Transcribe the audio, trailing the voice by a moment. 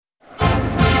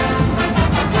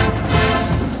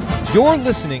You're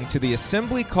listening to the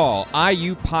Assembly Call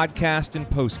IU podcast and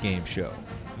postgame show,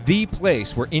 the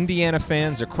place where Indiana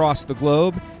fans across the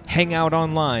globe hang out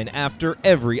online after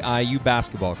every IU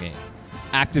basketball game.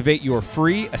 Activate your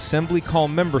free Assembly Call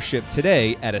membership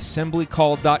today at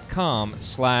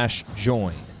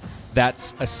assemblycall.com/join.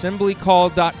 That's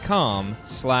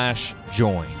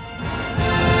assemblycall.com/join.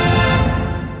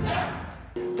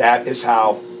 That is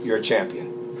how you're a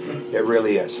champion. It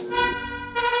really is.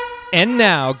 And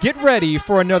now, get ready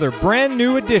for another brand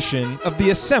new edition of the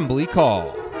Assembly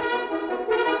Call.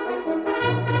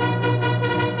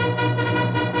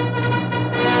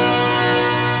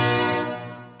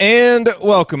 And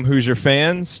welcome, Hoosier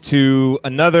fans, to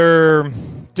another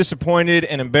disappointed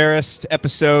and embarrassed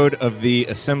episode of the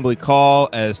Assembly Call,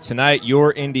 as tonight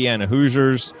your Indiana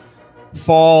Hoosiers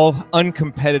fall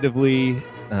uncompetitively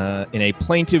in a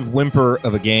plaintive whimper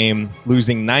of a game,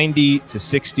 losing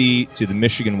 90-60 to the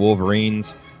Michigan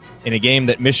Wolverines in a game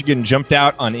that Michigan jumped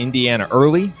out on Indiana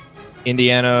early.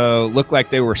 Indiana looked like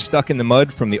they were stuck in the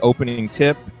mud from the opening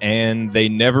tip, and they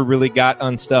never really got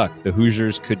unstuck. The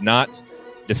Hoosiers could not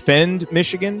defend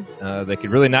Michigan. They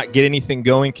could really not get anything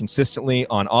going consistently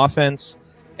on offense.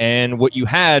 And what you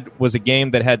had was a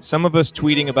game that had some of us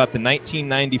tweeting about the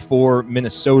 1994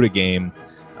 Minnesota game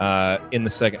in the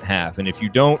second half. And if you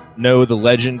don't know the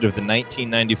legend of the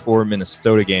 1994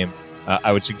 Minnesota game,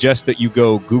 I would suggest that you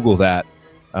go Google that,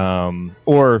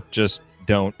 or just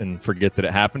don't and forget that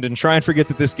it happened and try and forget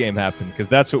that this game happened, because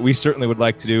that's what we certainly would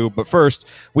like to do. But first,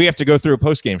 we have to go through a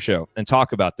post-game show and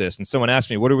talk about this. And someone asked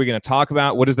me, what are we going to talk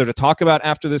about? What is there to talk about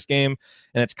after this game?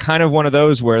 And it's kind of one of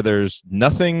those where there's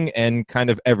nothing and kind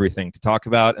of everything to talk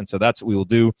about. And so that's what we will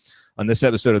do on this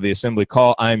episode of the Assembly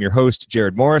Call. I am your host,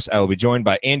 Jared Morris. I will be joined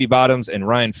by Andy Bottoms and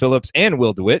Ryan Phillips and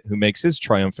Will DeWitt, who makes his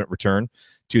triumphant return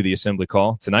to the Assembly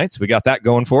Call tonight. So we got that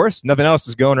going for us. Nothing else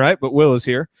is going right, but Will is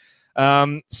here.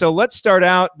 So let's start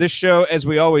out this show, as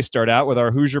we always start out, with our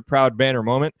Hoosier Proud banner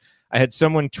moment. I had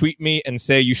someone tweet me and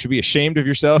say you should be ashamed of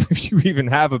yourself if you even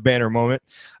have a banner moment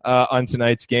on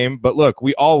tonight's game. But look,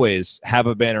 we always have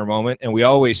a banner moment, and we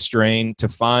always strain to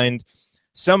find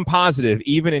some positive,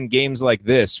 even in games like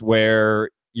this where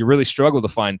you really struggle to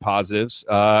find positives.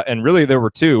 And really there were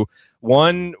two.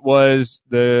 One was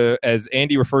as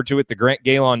Andy referred to it, the Grant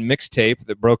Galon mixtape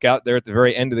that broke out there at the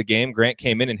very end of the game. Grant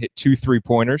came in and hit 2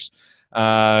 3-pointers.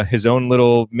 His own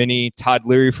little mini Todd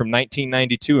Leary from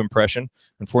 1992 impression.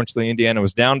 Unfortunately, Indiana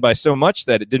was down by so much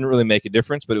that it didn't really make a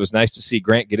difference, but it was nice to see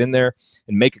Grant get in there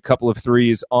and make a couple of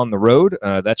threes on the road.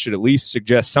 That should at least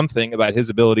suggest something about his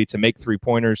ability to make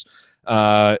 3-pointers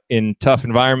in tough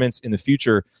environments in the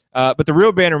future. But the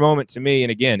real banner moment to me, and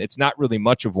again, it's not really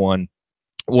much of one,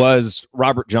 was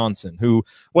Robert Johnson, who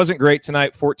wasn't great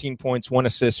tonight. 14 points, 1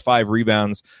 assist, 5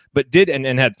 rebounds, but did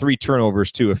and had 3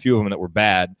 turnovers too, a few of them that were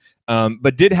bad,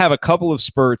 but did have a couple of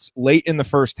spurts late in the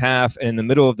first half and in the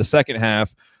middle of the second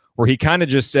half where he kind of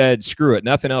just said, screw it,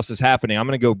 nothing else is happening, I'm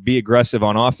going to go be aggressive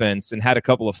on offense, and had a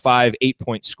couple of 5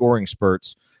 8-point scoring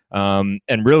spurts.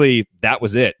 And really, that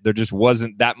was it. There just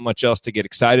wasn't that much else to get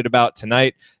excited about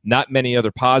tonight. Not many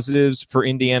other positives for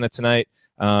Indiana tonight,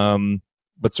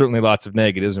 but certainly lots of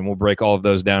negatives, and we'll break all of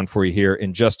those down for you here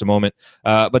in just a moment.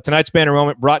 But tonight's banner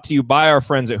moment brought to you by our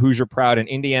friends at Hoosier Proud, an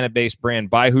Indiana-based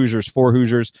brand by Hoosiers for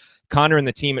Hoosiers. Connor and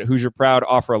the team at Hoosier Proud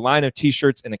offer a line of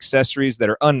T-shirts and accessories that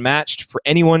are unmatched for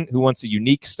anyone who wants a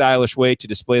unique, stylish way to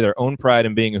display their own pride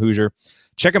in being a Hoosier.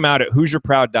 Check them out at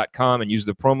HoosierProud.com and use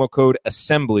the promo code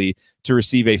ASSEMBLY to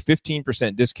receive a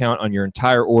 15% discount on your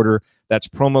entire order. That's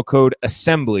promo code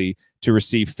ASSEMBLY to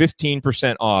receive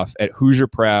 15% off at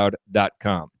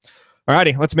HoosierProud.com. All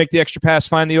righty, let's make the extra pass,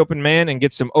 find the open man, and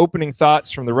get some opening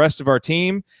thoughts from the rest of our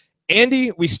team.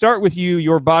 Andy, we start with you.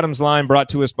 Your bottoms line brought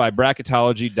to us by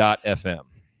Bracketology.fm.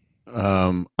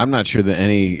 I'm not sure that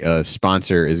any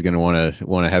sponsor is going to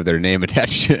want to have their name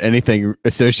attached to anything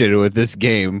associated with this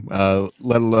game,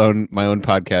 let alone my own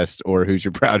podcast or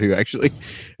Hoosier Proud, who actually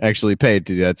paid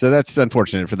to do that. So that's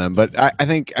unfortunate for them. But I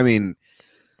think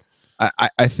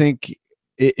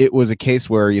it was a case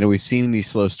where, we've seen these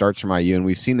slow starts from IU and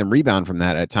we've seen them rebound from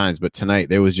that at times. But tonight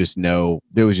there was just no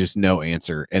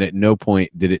answer, and at no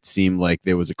point did it seem like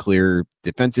there was a clear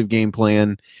defensive game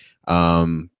plan.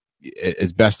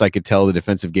 As best I could tell, the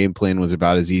defensive game plan was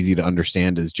about as easy to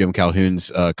understand as Jim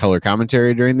Calhoun's color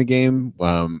commentary during the game.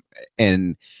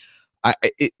 And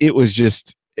it was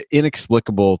just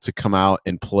inexplicable to come out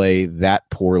and play that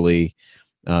poorly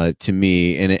to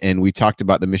me. And we talked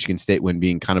about the Michigan State win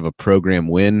being kind of a program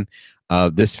win.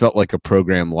 This felt like a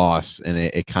program loss and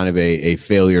a kind of a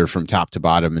failure from top to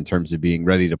bottom in terms of being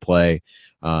ready to play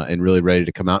and really ready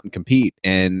to come out and compete.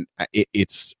 And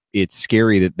it's it's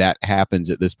scary that happens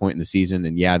at this point in the season.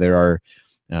 And yeah, there are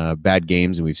bad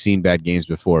games, and we've seen bad games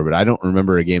before, but I don't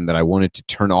remember a game that I wanted to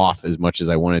turn off as much as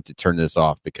I wanted to turn this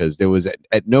off, because there was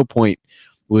at no point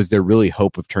was there really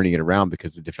hope of turning it around,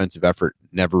 because the defensive effort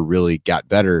never really got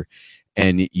better.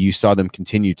 And you saw them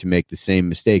continue to make the same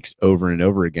mistakes over and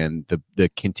over again. The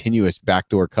continuous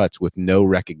backdoor cuts with no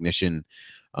recognition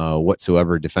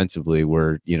whatsoever defensively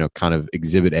were, kind of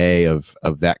exhibit A of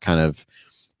that kind of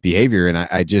behavior. And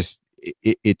I just,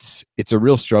 it's a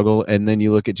real struggle. And then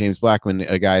you look at James Blackman,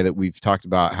 a guy that we've talked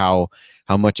about how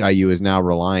much IU is now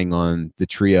relying on the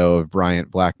trio of Bryant,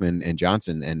 Blackman, and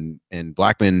Johnson. And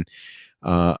Blackman,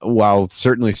 while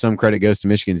certainly some credit goes to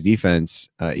Michigan's defense,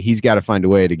 he's got to find a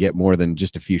way to get more than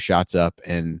just a few shots up.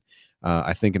 And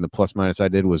I think in the plus minus I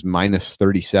did was minus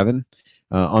 37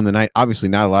 on the night. Obviously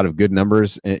not a lot of good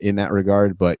numbers in that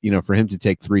regard, but for him to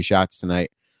take 3 shots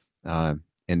tonight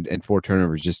and 4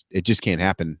 turnovers, it just can't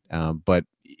happen. But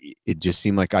it just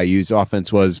seemed like IU's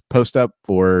offense was post up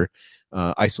or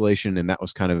isolation, and that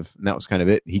was kind of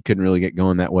it. He couldn't really get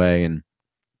going that way, and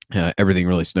everything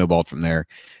really snowballed from there.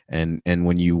 And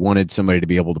when you wanted somebody to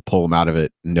be able to pull them out of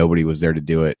it, nobody was there to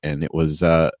do it. And it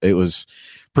was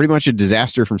pretty much a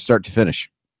disaster from start to finish.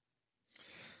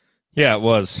 Yeah, it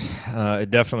was.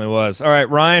 It definitely was. All right,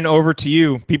 Ryan, over to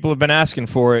you. People have been asking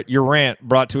for it. Your rant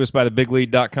brought to us by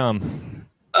thebiglead.com.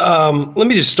 Let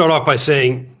me just start off by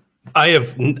saying I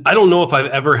don't know if I've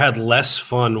ever had less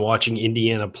fun watching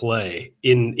Indiana play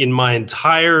in my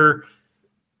entire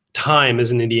time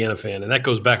as an Indiana fan, and that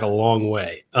goes back a long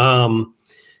way. And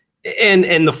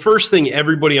the first thing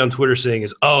everybody on Twitter saying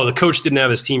is, "Oh, the coach didn't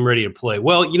have his team ready to play."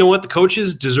 Well, you know what? The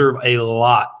coaches deserve a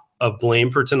lot of blame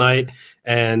for tonight,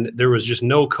 and there was just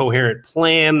no coherent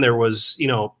plan. There was,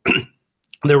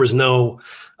 there was no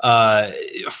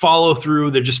follow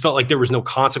through. There just felt like there was no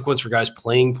consequence for guys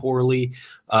playing poorly,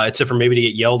 except for maybe to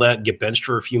get yelled at and get benched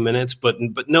for a few minutes, but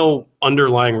no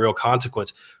underlying real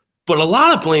consequence. But a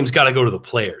lot of blame's got to go to the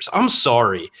players. I'm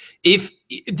sorry. If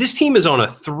this team is on a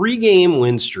 3-game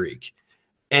win streak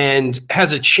and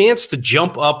has a chance to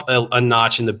jump up a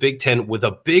notch in the Big Ten with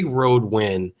a big road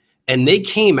win, and they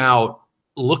came out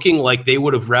looking like they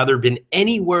would have rather been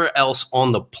anywhere else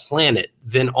on the planet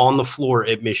than on the floor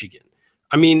at Michigan.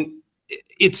 I mean,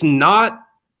 it's not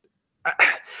 –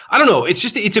 I don't know.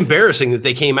 It's embarrassing that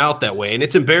they came out that way, and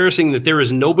it's embarrassing that there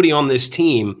is nobody on this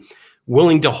team –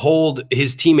 willing to hold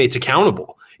his teammates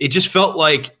accountable. It just felt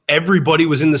like everybody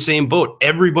was in the same boat.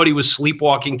 Everybody was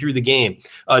sleepwalking through the game.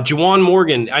 Juwan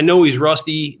Morgan, I know he's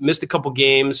rusty, missed a couple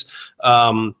games,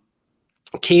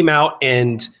 came out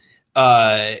and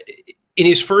in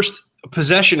his first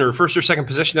possession or second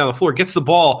possession down the floor, gets the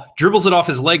ball, dribbles it off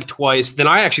his leg twice. Then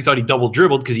I actually thought he double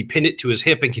dribbled because he pinned it to his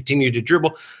hip and continued to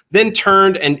dribble, then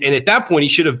turned. And at that point, he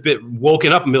should have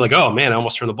woken up and be like, oh man, I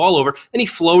almost turned the ball over. Then he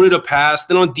floated a pass.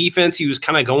 Then on defense, he was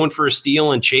kind of going for a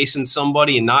steal and chasing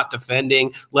somebody and not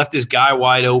defending, left his guy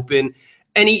wide open.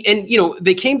 And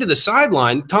they came to the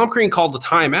sideline. Tom Crean called the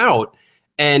timeout.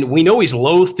 And we know he's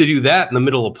loath to do that in the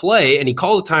middle of play. And he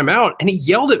called a timeout and he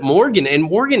yelled at Morgan. And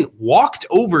Morgan walked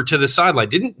over to the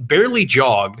sideline, barely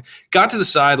jogged, got to the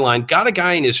sideline, got a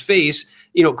guy in his face,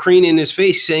 Crean in his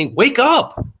face saying, wake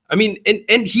up. I mean,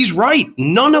 and he's right.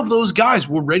 None of those guys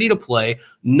were ready to play.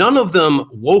 None of them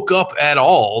woke up at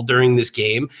all during this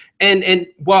game. And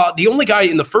while the only guy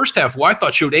in the first half who I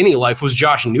thought showed any life was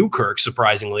Josh Newkirk,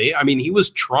 surprisingly. I mean, he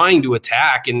was trying to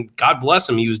attack, and God bless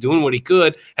him, he was doing what he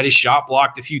could, had his shot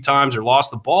blocked a few times or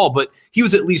lost the ball, but he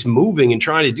was at least moving and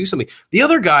trying to do something. The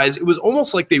other guys, it was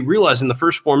almost like they realized in the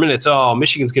first 4 minutes, oh,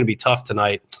 Michigan's going to be tough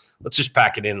tonight. Let's just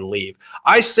pack it in and leave.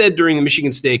 I said during the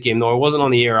Michigan State game, though I wasn't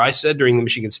on the air, I said during the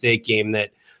Michigan State game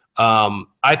that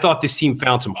I thought this team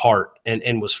found some heart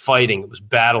and was fighting, was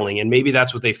battling, and maybe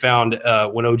that's what they found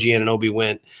when OG Anunoby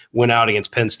went out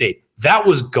against Penn State. That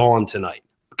was gone tonight,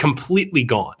 completely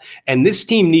gone. And this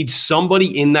team needs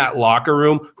somebody in that locker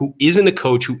room who isn't a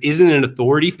coach, who isn't an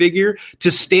authority figure, to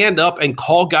stand up and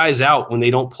call guys out when they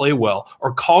don't play well,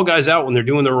 or call guys out when they're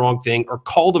doing the wrong thing, or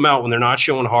call them out when they're not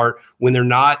showing heart, when they're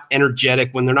not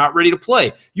energetic, when they're not ready to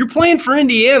play. You're playing for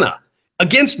Indiana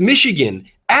against Michigan.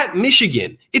 At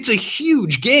Michigan, it's a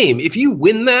huge game. If you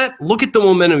win that, look at the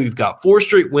momentum you've got. 4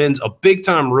 straight wins, a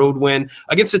big-time road win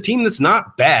against a team that's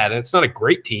not bad, and it's not a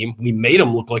great team. We made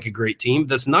them look like a great team.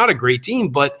 That's not a great team,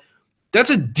 but that's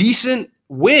a decent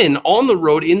win on the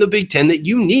road in the Big Ten that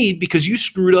you need because you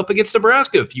screwed up against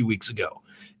Nebraska a few weeks ago.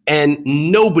 And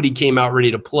nobody came out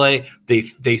ready to play.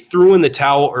 They threw in the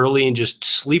towel early and just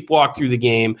sleepwalked through the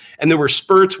game. And there were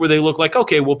spurts where they looked like,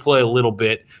 okay, we'll play a little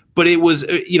bit. But it was,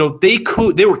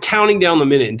 they were counting down the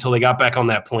minute until they got back on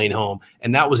that plane home,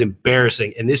 and that was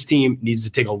embarrassing. And this team needs to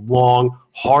take a long,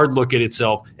 hard look at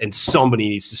itself, and somebody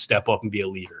needs to step up and be a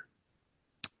leader.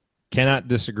 Cannot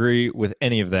disagree with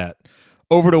any of that.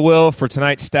 Over to Will for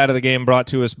tonight's stat of the game, brought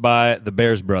to us by the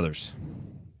Bears brothers.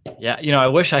 Yeah, I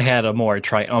wish I had a more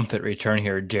triumphant return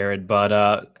here, Jared, but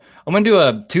I'm going to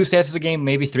do 2 stats of the game,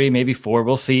 maybe 3, maybe 4.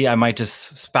 We'll see. I might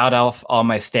just spout off all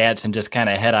my stats and just kind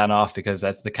of head on off because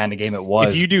that's the kind of game it was.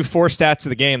 If you do 4 stats of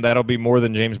the game, that'll be more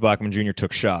than James Blackman Jr.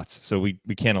 took shots. So we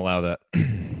can't allow that.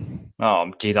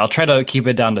 Oh, geez. I'll try to keep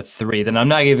it down to 3. Then I'm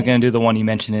not even going to do the one you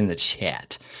mentioned in the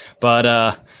chat. But,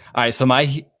 all right, so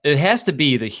it has to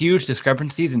be the huge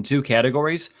discrepancies in 2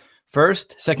 categories.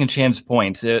 First, second chance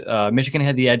points. Michigan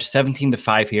had the edge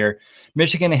 17-5 here.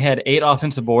 Michigan had 8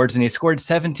 offensive boards, and they scored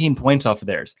 17 points off of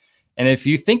theirs. And if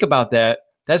you think about that,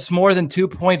 that's more than 2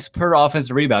 points per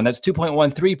offensive rebound. That's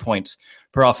 2.13 points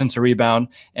per offensive rebound,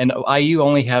 and IU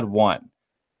only had 1.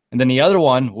 And then the other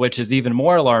one, which is even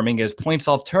more alarming, is points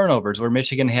off turnovers, where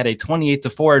Michigan had a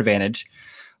 28-4 advantage,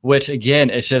 which, again,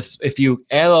 it's just if you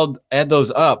add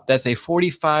those up, that's a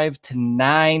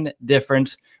 45-9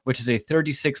 difference, which is a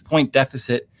 36-point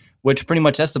deficit, which pretty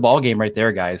much that's the ball game right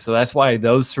there, guys. So that's why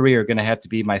those 3 are going to have to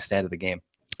be my stat of the game.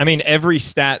 I mean, every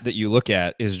stat that you look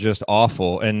at is just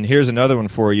awful. And here's another one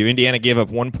for you. Indiana gave up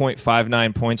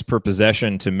 1.59 points per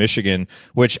possession to Michigan,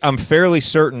 which I'm fairly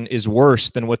certain is worse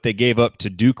than what they gave up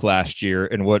to Duke last year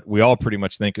and what we all pretty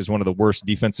much think is one of the worst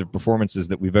defensive performances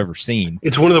that we've ever seen.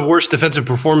 It's one of the worst defensive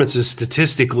performances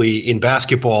statistically in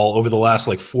basketball over the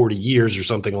last 40 years or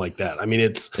something like that. I mean,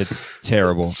 it's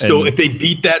terrible. So if they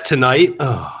beat that tonight,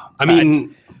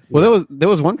 well, there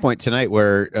was one point tonight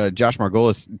where Josh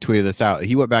Margolis tweeted this out.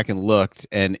 He went back and looked,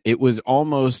 and it was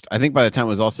almost, I think by the time it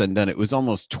was all said and done, it was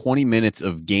almost 20 minutes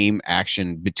of game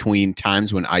action between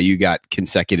times when IU got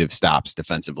consecutive stops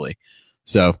defensively.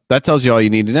 So that tells you all you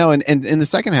need to know. And in the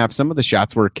second half, some of the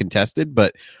shots were contested,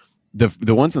 but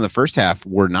the ones in the first half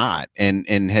were not.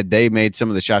 And had they made some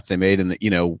of the shots they made, and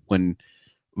when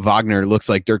Wagner looks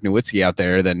like Dirk Nowitzki out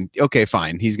there, then okay,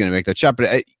 fine, he's going to make that shot.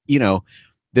 But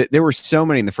there were so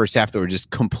many in the first half that were just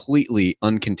completely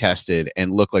uncontested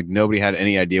and looked like nobody had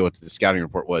any idea what the scouting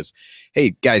report was.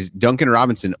 Hey, guys, Duncan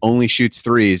Robinson only shoots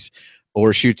 3s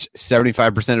or shoots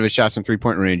 75% of his shots from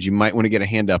 3-point range. You might want to get a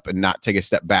hand up and not take a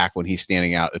step back when he's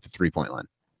standing out at the 3-point line.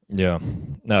 Yeah,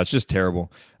 no, it's just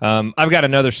terrible. I've got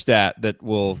another stat that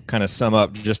will kind of sum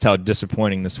up just how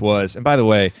disappointing this was. And by the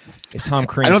way, if Tom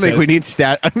Crean, I don't think we need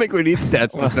stats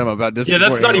to sum up how disappointing. Yeah,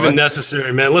 that's not even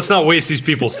necessary, man. Let's not waste these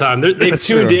people's time. They've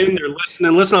tuned in, they're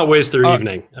listening. Let's not waste their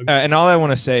evening. And all I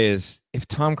want to say is, if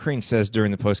Tom Crean says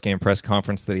during the postgame press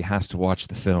conference that he has to watch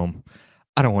the film,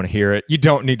 I don't want to hear it. You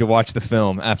don't need to watch the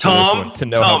film after this one to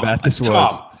know how bad this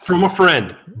was. From a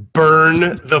friend,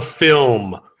 burn the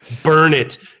film. Burn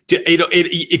it.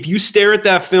 If you stare at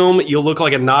that film, you'll look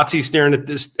like a Nazi staring at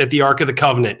the Ark of the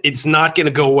Covenant. It's not going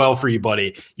to go well for you,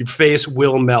 buddy. Your face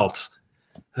will melt.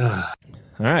 All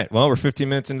right. Well, we're 15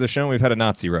 minutes into the show, and we've had a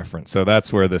Nazi reference, so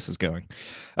that's where this is going.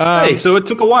 Hey, so it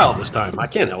took a while this time. I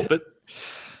can't help it.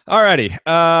 All righty.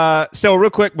 So real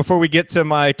quick, before we get to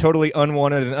my totally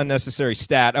unwanted and unnecessary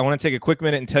stat, I want to take a quick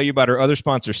minute and tell you about our other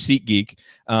sponsor, SeatGeek,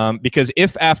 because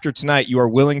if after tonight you are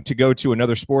willing to go to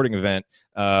another sporting event,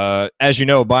 as you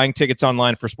know, buying tickets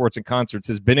online for sports and concerts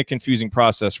has been a confusing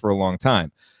process for a long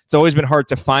time. It's always been hard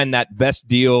to find that best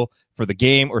deal for the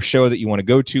game or show that you want to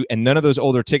go to, and none of those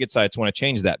older ticket sites want to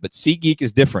change that. But SeatGeek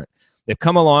is different. They've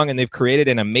come along and they've created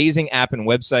an amazing app and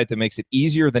website that makes it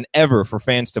easier than ever for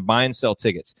fans to buy and sell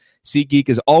tickets. SeatGeek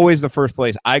is always the first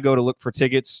place I go to look for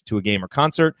tickets to a game or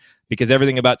concert because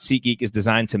everything about SeatGeek is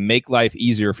designed to make life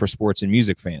easier for sports and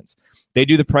music fans. They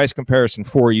do the price comparison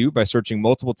for you by searching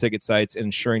multiple ticket sites and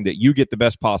ensuring that you get the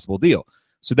best possible deal.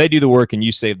 So they do the work and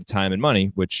you save the time and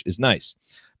money, which is nice.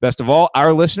 Best of all,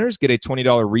 our listeners get a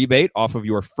 $20 rebate off of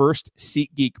your first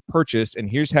SeatGeek purchase, and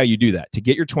here's how you do that. To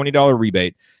get your $20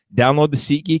 rebate, download the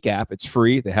SeatGeek app. It's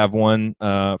free. They have one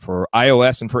for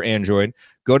iOS and for Android.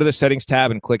 Go to the settings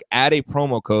tab and click add a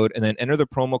promo code, and then enter the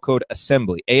promo code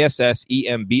ASSEMBLY,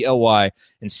 ASSEMBLY,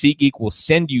 and SeatGeek will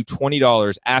send you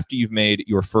 $20 after you've made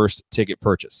your first ticket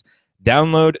purchase.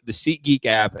 Download the SeatGeek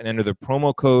app and enter the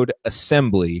promo code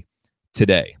ASSEMBLY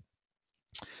today.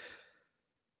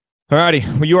 Alrighty,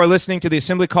 well, you are listening to the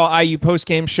Assembly Call IU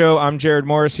postgame show. I'm Jared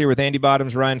Morris here with Andy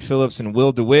Bottoms, Ryan Phillips, and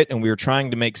Will DeWitt, and we are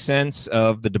trying to make sense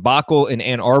of the debacle in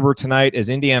Ann Arbor tonight as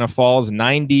Indiana falls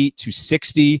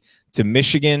 90-60 to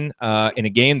Michigan in a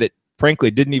game that,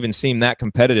 frankly, didn't even seem that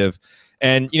competitive.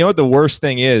 And you know what the worst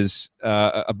thing is?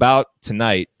 about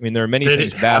tonight. I mean, there are many That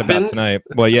things it bad about happened? tonight.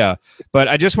 Well, yeah, but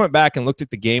I just went back and looked at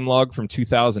the game log from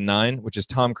 2009, which is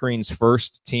Tom Crean's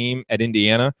first team at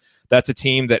Indiana. That's a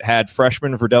team that had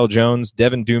freshmen Verdell Jones,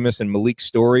 Devin Dumas, and Malik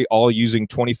Story all using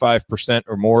 25%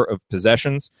 or more of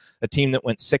possessions. A team that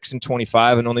went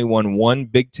 6-25 and only won one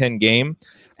Big Ten game.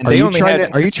 And Are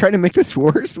you trying to make this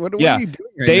worse? What are you doing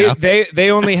right now?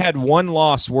 They only had one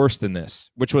loss worse than this,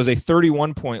 which was a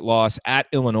 31-point loss at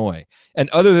Illinois. And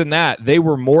other than that, they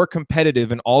were more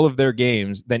competitive in all of their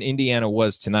games than Indiana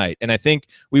was tonight. And I think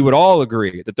we would all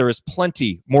agree that there is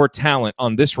plenty more talent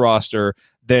on this roster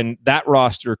than that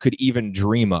roster could even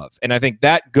dream of. And I think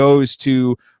that goes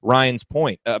to Ryan's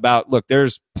point about, look,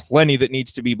 there's plenty that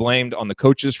needs to be blamed on the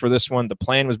coaches for this one. The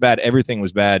plan was bad. Everything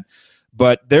was bad.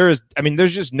 But there's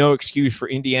just no excuse for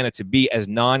Indiana to be as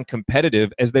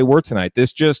non-competitive as they were tonight.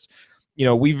 This just,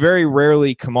 we very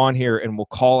rarely come on here and will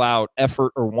call out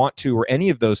effort or want to or any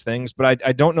of those things. But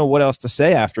I don't know what else to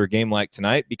say after a game like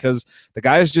tonight, because the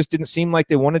guys just didn't seem like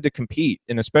they wanted to compete.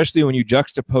 And especially when you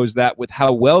juxtapose that with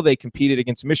how well they competed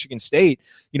against Michigan State,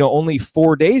 only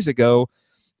 4 days ago,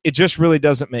 it just really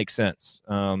doesn't make sense.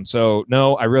 So,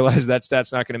 no, I realize that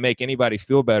stat's not going to make anybody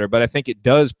feel better, but I think it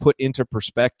does put into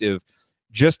perspective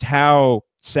just how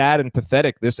sad and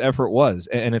pathetic this effort was.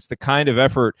 And it's the kind of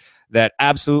effort that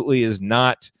absolutely is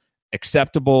not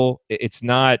acceptable. It's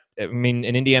not, an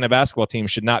Indiana basketball team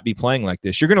should not be playing like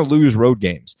this. You're going to lose road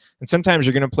games. And sometimes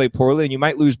you're going to play poorly, and you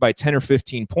might lose by 10 or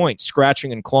 15 points,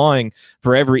 scratching and clawing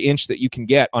for every inch that you can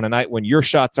get on a night when your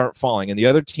shots aren't falling and the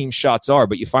other team's shots are,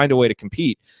 but you find a way to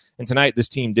compete. And tonight, this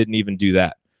team didn't even do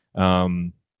that.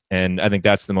 And I think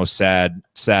that's the most sad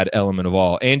element of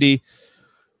all. Andy,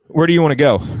 where do you want to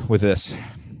go with this?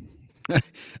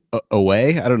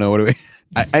 Away? I don't know. What do we?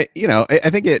 I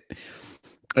think it.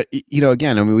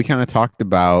 Again, we kind of talked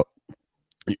about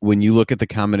when you look at the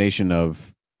combination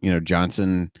of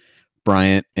Johnson,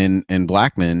 Bryant, and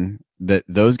Blackman, that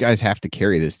those guys have to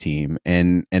carry this team,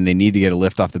 and they need to get a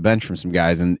lift off the bench from some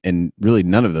guys, and really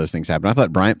none of those things happened. I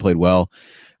thought Bryant played well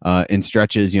in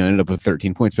stretches. Ended up with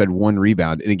 13 points, but had one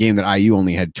rebound in a game that IU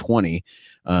only had 20.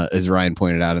 As Ryan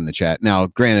pointed out in the chat. Now,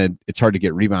 granted, it's hard to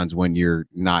get rebounds when you're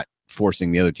not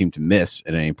forcing the other team to miss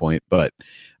at any point, but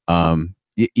Bryant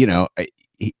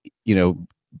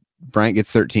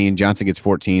gets 13, Johnson gets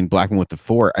 14, Blackman with the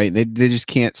 4. They just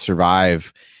can't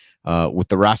survive with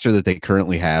the roster that they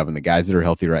currently have and the guys that are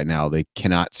healthy right now. They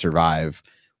cannot survive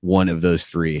one of those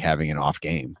three having an off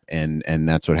game, and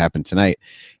that's what happened tonight.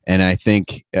 And I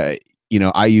think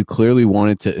IU clearly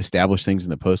wanted to establish things in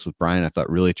the post with Brian. I thought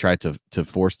really tried to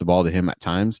force the ball to him at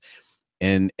times,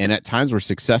 and at times were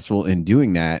successful in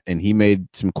doing that. And he made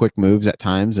some quick moves at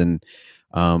times, and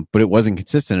but it wasn't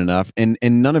consistent enough. And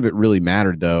none of it really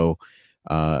mattered though,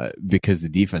 because the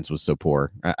defense was so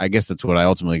poor. I guess that's what I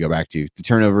ultimately go back to. The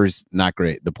turnovers, not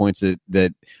great. The points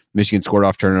that Michigan scored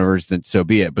off turnovers, then so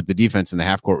be it. But the defense in the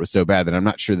half court was so bad that I'm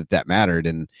not sure that mattered.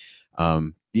 And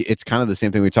it's kind of the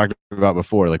same thing we talked about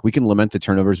before. Like, we can lament the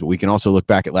turnovers, but we can also look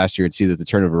back at last year and see that the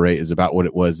turnover rate is about what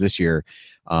it was this year.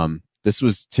 This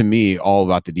was, to me, all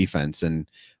about the defense, and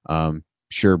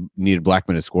sure needed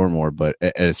Blackman to score more, but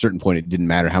at a certain point, it didn't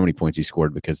matter how many points he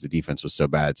scored because the defense was so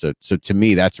bad. So to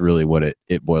me, that's really what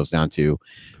it boils down to.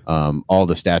 All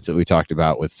the stats that we talked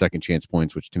about with second chance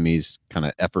points, which to me is kind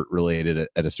of effort related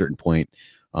at a certain point.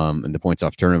 And the points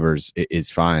off turnovers is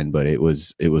fine, but it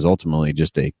was ultimately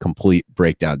just a complete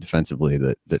breakdown defensively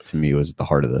that to me was at the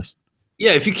heart of this.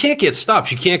 Yeah, if you can't get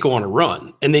stops, you can't go on a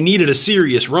run. And they needed a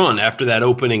serious run after that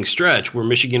opening stretch where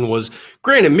Michigan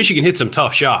hit some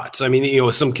tough shots. I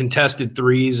mean, some contested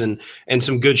threes and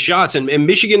some good shots. And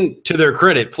Michigan, to their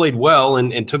credit, played well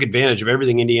and took advantage of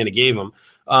everything Indiana gave them.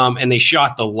 And they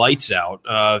shot the lights out.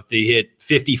 They hit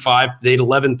 55. They had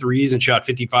 11 threes and shot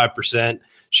 55%.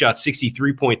 Shot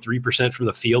 63.3% from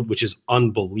the field, which is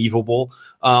unbelievable.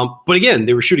 But again,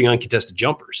 they were shooting uncontested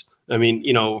jumpers. I mean,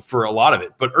 for a lot of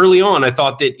it. But early on, I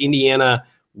thought that Indiana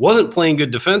wasn't playing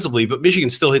good defensively, but Michigan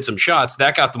still hit some shots.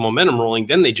 That got the momentum rolling.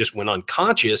 Then they just went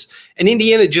unconscious, and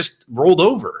Indiana just rolled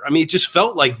over. I mean, it just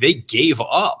felt like they gave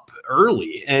up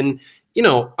early. And,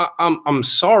 I'm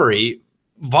sorry,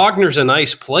 Wagner's a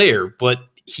nice player, but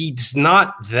he's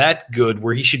not that good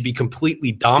where he should be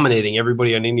completely dominating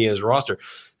everybody on Indiana's roster.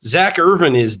 Zach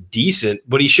Irvin is decent,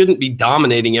 but he shouldn't be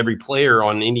dominating every player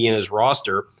on Indiana's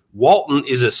roster. Walton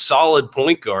is a solid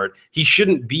point guard. He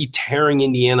shouldn't be tearing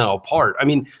Indiana apart. I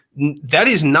mean, that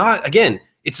is not, again,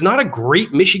 it's not a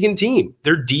great Michigan team.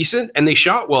 They're decent and they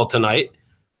shot well tonight,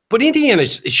 But Indiana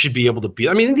should be able to beat.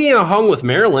 I mean, Indiana hung with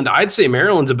Maryland. I'd say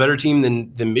Maryland's a better team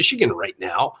than Michigan right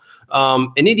now.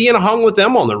 And Indiana hung with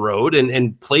them on the road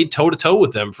and played toe-to-toe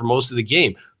with them for most of the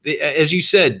game. As you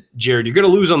said, Jared, you're going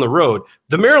to lose on the road.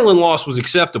 The Maryland loss was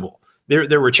acceptable.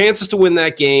 There were chances to win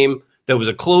that game. That was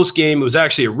a close game. It was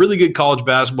actually a really good college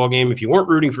basketball game. If you weren't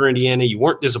rooting for Indiana, you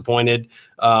weren't disappointed.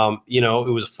 It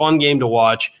was a fun game to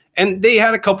watch. And they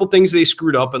had a couple things they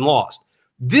screwed up and lost.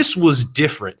 This was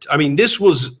different. I mean, this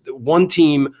was one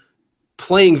team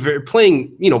playing,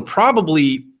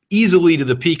 probably easily to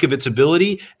the peak of its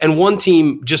ability, and one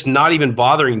team just not even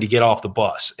bothering to get off the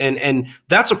bus. And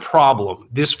that's a problem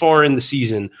this far in the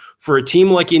season for a team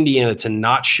like Indiana to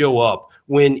not show up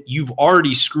when you've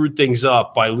already screwed things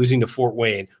up by losing to Fort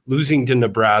Wayne, losing to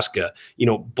Nebraska,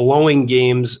 blowing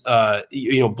games,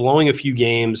 blowing a few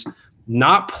games,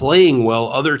 not playing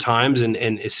well other times and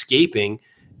escaping,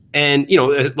 and,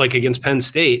 like against Penn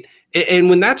State. And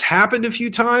when that's happened a few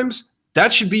times,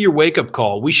 that should be your wake-up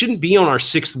call. We shouldn't be on our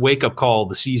 6th wake-up call of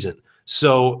the season.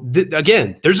 So,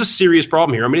 again, there's a serious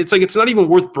problem here. I mean, it's not even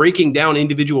worth breaking down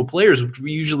individual players, which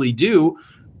we usually do,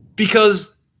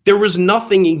 because there was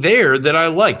nothing there that I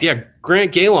liked. Yeah,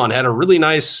 Grant Galen had a really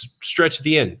nice stretch at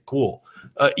the end. Cool.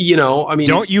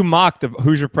 Don't you mock the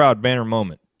Hoosier Proud banner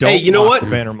moment. Don't hey, you know what? The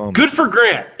banner moment. Good for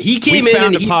Grant. He came we in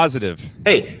found and a positive.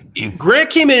 Hey,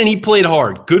 Grant came in and he played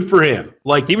hard. Good for him.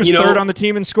 Like he was third on the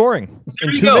team in scoring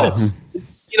in 2 minutes.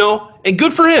 And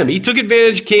good for him. He took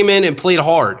advantage, came in and played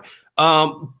hard.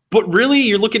 But really,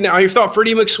 you're looking at. I thought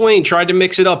Freddie McSwain tried to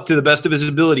mix it up to the best of his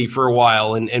ability for a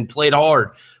while and played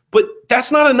hard. But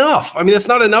that's not enough. I mean, that's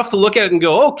not enough to look at it and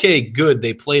go, okay, good,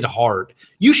 they played hard.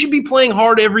 You should be playing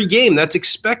hard every game. That's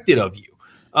expected of you.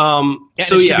 It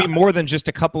should be more than just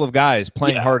a couple of guys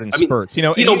playing hard in spurts. But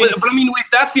I mean,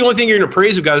 if that's the only thing you're going to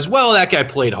praise of guys. Well, that guy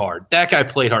played hard. That guy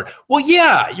played hard. Well,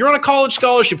 yeah, you're on a college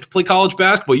scholarship to play college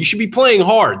basketball. You should be playing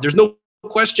hard. There's no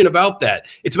question about that.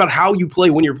 It's about how you play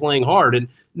when you're playing hard, and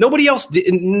nobody else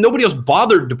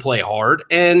bothered to play hard.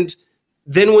 And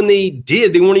then when they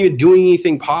did, they weren't even doing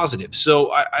anything positive.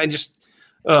 So I just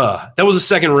that was a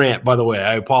second rant, by the way.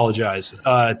 I apologize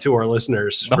to our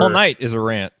listeners. The whole night is a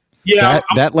rant. Yeah,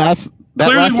 that last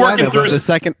lineup of the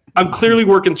second. I'm clearly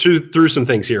working through some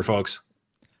things here, folks.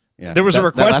 Yeah, there was a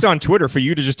request on Twitter for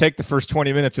you to just take the first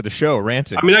 20 minutes of the show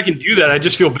ranting. I mean, I can do that. I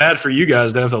just feel bad for you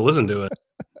guys to have to listen to it.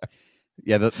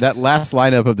 Yeah, that last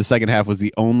lineup of the second half was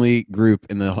the only group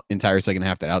in the entire second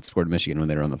half that outscored Michigan when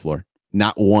they were on the floor.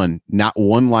 Not one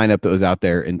lineup that was out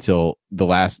there until the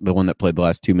one that played the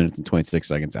last 2 minutes and 26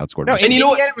 seconds outscored. No, and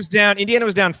Indiana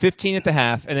was down 15 at the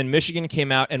half, and then Michigan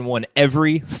came out and won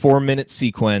every 4-minute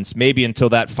sequence, maybe until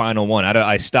that final one.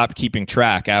 I stopped keeping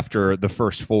track after the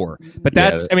first 4. But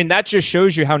that just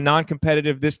shows you how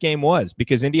non-competitive this game was,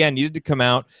 because Indiana needed to come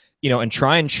out, and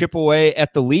try and chip away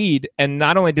at the lead. And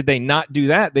not only did they not do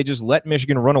that, they just let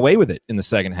Michigan run away with it in the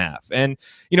second half. And,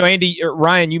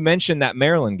 Ryan, you mentioned that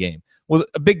Maryland game. Well,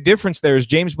 a big difference there is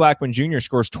James Blackman Jr.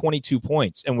 scores 22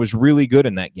 points and was really good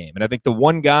in that game. And I think the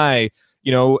one guy,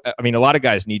 a lot of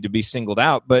guys need to be singled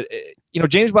out, but,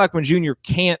 James Blackman Jr.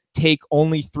 can't take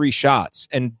only 3 shots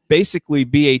and basically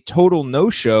be a total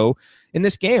no-show in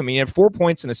this game. I mean, he had 4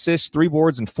 points and assists, 3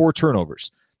 boards, and 4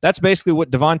 turnovers. That's basically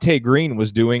what Devontae Green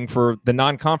was doing for the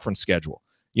non-conference schedule,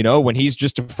 when he's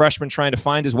just a freshman trying to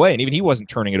find his way. And even he wasn't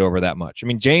turning it over that much. I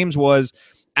mean, James was,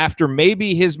 after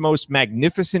maybe his most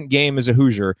magnificent game as a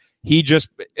Hoosier, he just,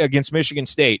 against Michigan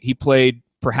State, he played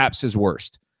perhaps his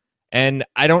worst. And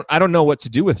I don't know what to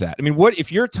do with that. I mean, what if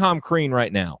you're Tom Crean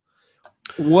right now,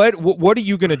 what are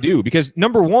you going to do? Because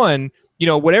number one,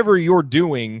 whatever you're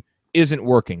doing isn't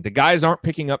working. The guys aren't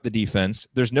picking up the defense.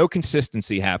 There's no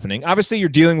consistency happening. Obviously, you're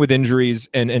dealing with injuries,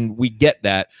 and we get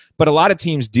that. But a lot of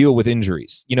teams deal with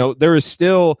injuries. There is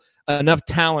still enough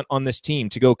talent on this team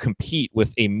to go compete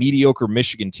with a mediocre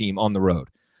Michigan team on the road.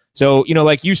 So,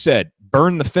 like you said,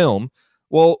 burn the film.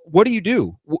 Well, what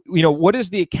do? What is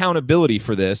the accountability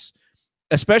for this,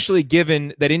 especially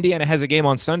given that Indiana has a game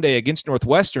on Sunday against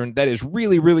Northwestern that is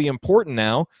really, really important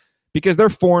now, because they're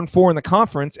 4-4 in the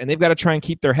conference and they've got to try and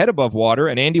keep their head above water.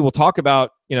 And Andy will talk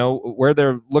about, where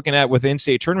they're looking at with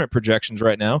NCAA tournament projections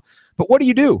right now. But what do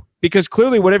you do? Because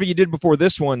clearly whatever you did before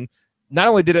this one, not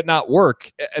only did it not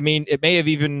work, I mean, it may have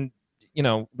even,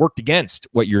 worked against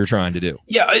what you're trying to do.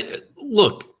 Yeah,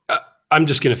 look, I'm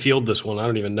just going to field this one. I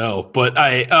don't even know. But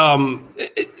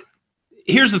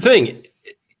here's the thing.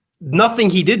 Nothing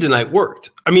he did tonight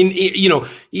worked. I mean,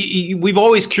 we've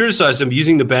always criticized him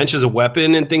using the bench as a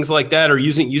weapon and things like that, or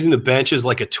using the bench as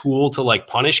like a tool to like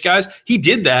punish guys. He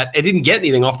did that and didn't get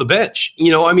anything off the bench.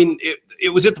 It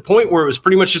was at the point where it was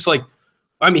pretty much just like,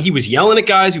 I mean, he was yelling at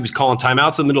guys. He was calling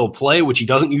timeouts in the middle of play, which he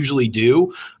doesn't usually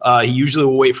do. He usually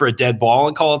will wait for a dead ball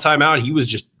and call a timeout. He was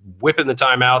just whipping the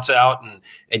timeouts out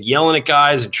and yelling at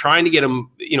guys and trying to get them,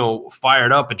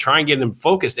 fired up and trying to get them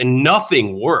focused. And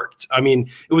nothing worked. I mean,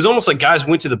 it was almost like guys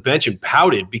went to the bench and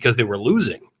pouted because they were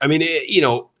losing. I mean,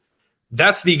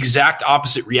 that's the exact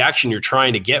opposite reaction you're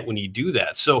trying to get when you do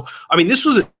that. So, I mean, this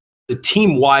was a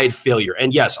team-wide failure.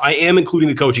 And yes, I am including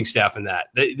the coaching staff in that.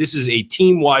 This is a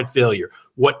team-wide failure.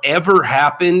 Whatever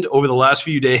happened over the last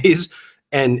few days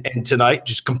and tonight,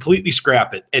 just completely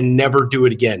scrap it and never do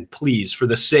it again. Please, for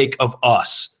the sake of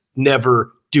us,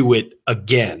 never do it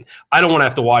again. I don't want to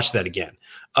have to watch that again.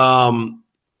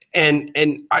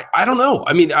 And I don't know.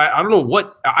 I mean, I don't know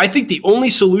what – I think the only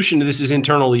solution to this is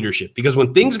internal leadership, because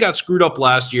when things got screwed up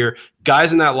last year,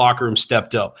 guys in that locker room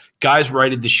stepped up. Guys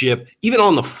righted the ship. Even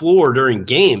on the floor during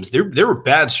games, there were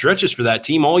bad stretches for that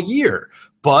team all year.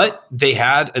 But they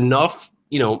had enough,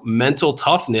 mental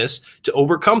toughness to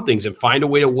overcome things and find a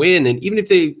way to win. And even if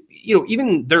they –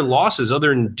 even their losses other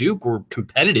than Duke were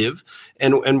competitive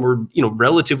and were,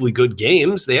 relatively good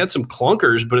games. They had some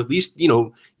clunkers, but at least,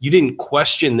 you didn't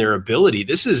question their ability.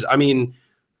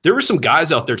 There were some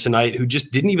guys out there tonight who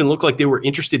just didn't even look like they were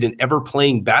interested in ever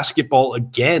playing basketball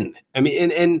again. I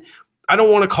mean, and I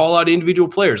don't want to call out individual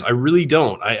players. I really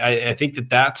don't. I think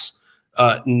that's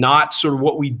not sort of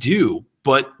what we do,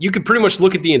 but you could pretty much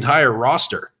look at the entire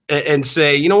roster and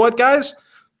say, you know what, guys?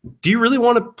 Do you really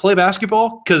want to play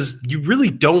basketball? Because you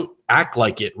really don't act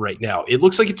like it right now. It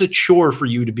looks like it's a chore for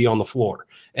you to be on the floor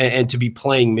and to be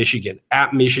playing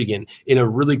at Michigan in a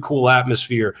really cool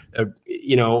atmosphere,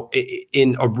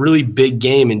 in a really big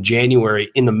game in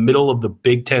January in the middle of the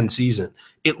Big Ten season.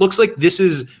 It looks like this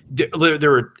is you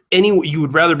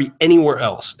would rather be anywhere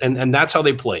else. And that's how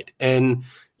they played. And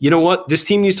you know what? This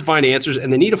team needs to find answers,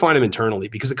 and they need to find them internally,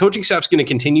 because the coaching staff's going to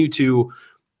continue to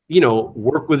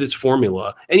work with its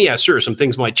formula. And yeah, sure, some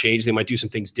things might change. They might do some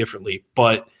things differently,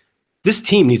 but this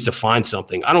team needs to find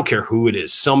something. I don't care who it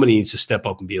is. Somebody needs to step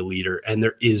up and be a leader, and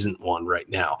there isn't one right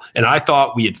now. And I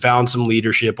thought we had found some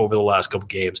leadership over the last couple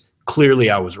games. Clearly,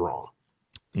 I was wrong.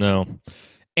 No.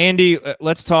 Andy,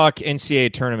 let's talk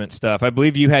NCAA tournament stuff. I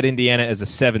believe you had Indiana as a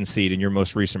 7 seed in your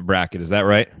most recent bracket. Is that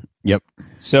right? Yep.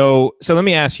 So let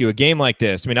me ask you, a game like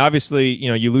this, I mean, obviously,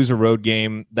 you lose a road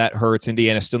game, that hurts.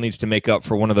 Indiana still needs to make up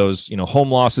for one of those,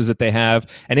 home losses that they have.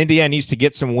 And Indiana needs to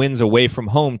get some wins away from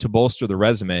home to bolster the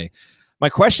resume. My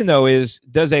question, though, is,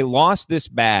 does a loss this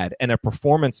bad and a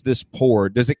performance this poor,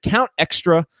 does it count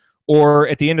extra? Or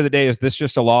at the end of the day, is this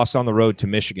just a loss on the road to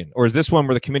Michigan? Or is this one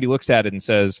where the committee looks at it and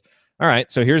says, all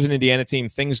right, so here's an Indiana team,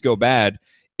 things go bad.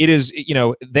 It is,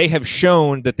 they have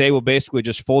shown that they will basically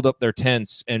just fold up their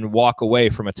tents and walk away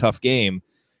from a tough game.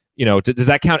 Does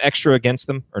that count extra against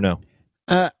them or no?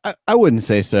 I wouldn't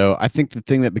say so. I think the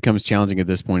thing that becomes challenging at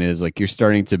this point is, like, you're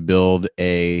starting to build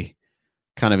a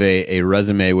kind of a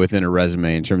resume within a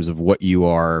resume in terms of what you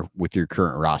are with your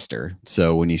current roster.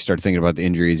 So when you start thinking about the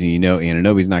injuries and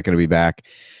Anunoby's not going to be back,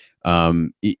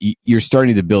 you're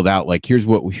starting to build out, like, here's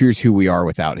who we are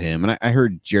without him. And I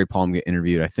heard Jerry Palm get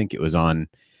interviewed. I think it was on,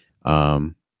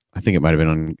 I think it might've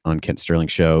been on Kent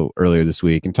Sterling's show earlier this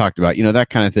week, and talked about, that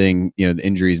kind of thing. The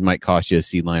injuries might cost you a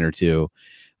seed line or two,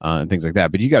 and things like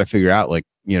that. But you got to figure out, like,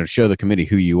 show the committee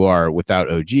who you are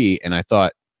without OG. And I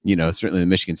thought, certainly the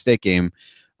Michigan State game,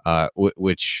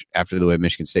 which after the way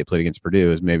Michigan State played against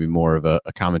Purdue is maybe more of a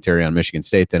commentary on Michigan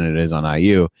State than it is on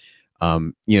IU.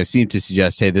 Seem to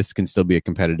suggest, hey, this can still be a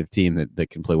competitive team that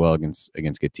can play well against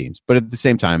good teams. But at the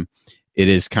same time, it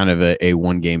is kind of a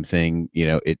one game thing.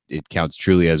 It counts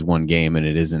truly as one game, and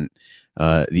it isn't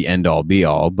the end all be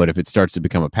all. But if it starts to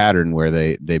become a pattern where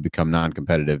they become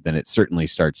non-competitive, then it certainly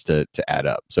starts to add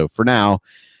up. So for now,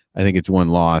 I think it's one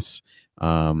loss,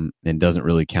 and doesn't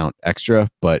really count extra.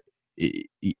 But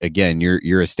again,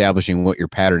 you're establishing what your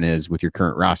pattern is with your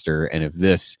current roster, and if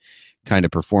this kind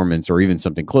of performance or even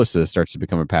something close to this starts to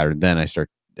become a pattern, then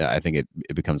I think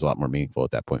it becomes a lot more meaningful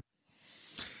at that point.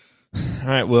 All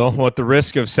right, well, at the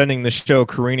risk of sending the show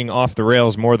careening off the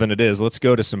rails more than it is, let's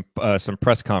go to some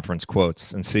press conference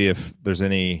quotes and see if there's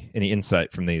any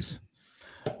insight from these.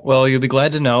 Well, you'll be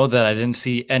glad to know that I didn't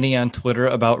see any on Twitter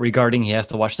regarding he has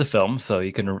to watch the film, so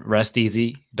you can rest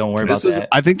easy. Don't worry about that.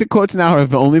 I think the quotes now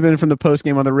have only been from the post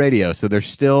game on the radio, so there's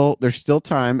still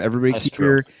time. Everybody keep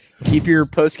your Keep your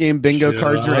post-game bingo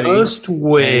cards ready. Just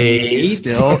wait.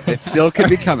 It still could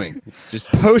be coming.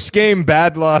 Just Post-game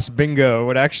bad loss bingo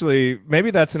would actually,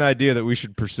 maybe that's an idea that we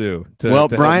should pursue. To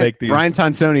Brian make these. Brian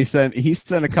Tonsoni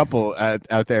sent a couple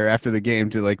out there after the game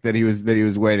to that he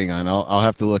was waiting on. I'll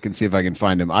have to look and see if I can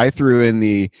find him. I threw in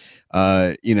the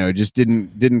just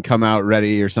didn't come out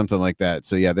ready or something like that.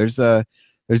 So yeah,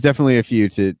 there's definitely a few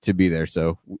to be there.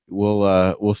 So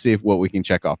we'll see what we can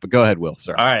check off. But go ahead, Will.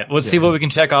 Sorry. All right, let's see what we can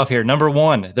check off here. Number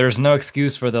one, there's no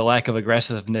excuse for the lack of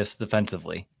aggressiveness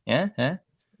defensively. Yeah.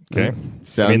 Okay.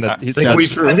 Sounds, I think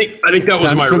that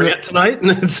was my rant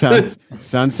tonight.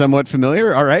 sounds somewhat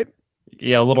familiar. All right.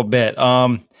 Yeah, a little bit.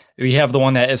 We have the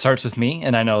one that it starts with me,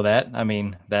 and I know that. I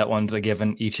mean, that one's a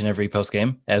given each and every post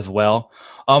game as well.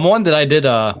 One that I did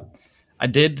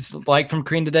like from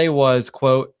Crean today was,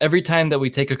 quote, every time that we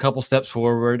take a couple steps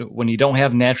forward, when you don't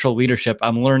have natural leadership,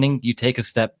 I'm learning you take a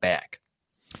step back.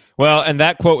 Well, and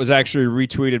that quote was actually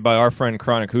retweeted by our friend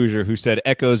Chronic Hoosier, who said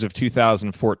echoes of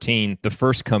 2014, the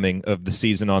first coming of the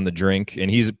season on the drink.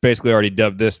 And he's basically already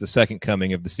dubbed this the second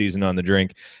coming of the season on the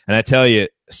drink. And I tell you,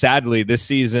 sadly, this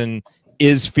season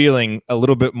is feeling a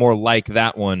little bit more like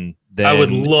that one than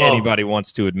anybody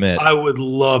wants to admit. I would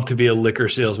love to be a liquor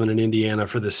salesman in Indiana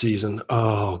for this season.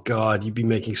 Oh, God, you'd be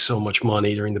making so much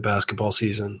money during the basketball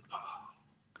season.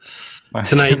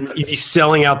 Tonight, you'd be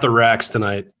selling out the racks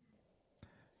tonight.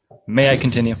 May I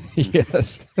continue?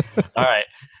 Yes. All right.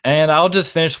 And I'll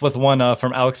just finish with one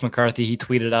from Alex McCarthy. He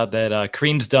tweeted out that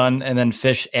Crean's done, and then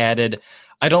Fish added,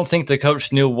 I don't think the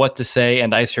coach knew what to say,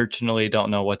 and I certainly don't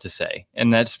know what to say.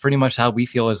 And that's pretty much how we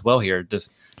feel as well here.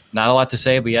 Just not a lot to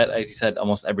say, but yet, as you said,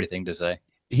 almost everything to say.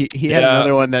 He had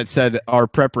another one that said our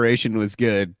preparation was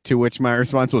good, to which my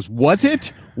response was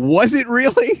it? Was it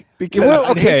really?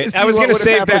 Because I was going to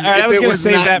save that. I was going to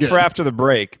save that for after the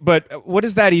break. But what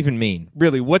does that even mean?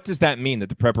 Really, what does that mean that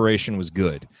the preparation was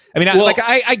good? I mean,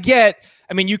 I get.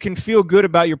 I mean, you can feel good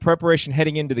about your preparation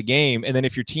heading into the game, and then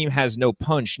if your team has no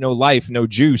punch, no life, no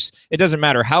juice, it doesn't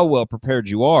matter how well prepared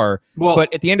you are. Well,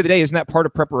 but at the end of the day, isn't that part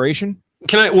of preparation?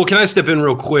 Can I step in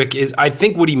real quick? I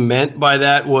think what he meant by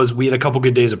that was we had a couple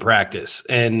good days of practice,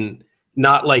 and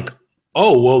not like,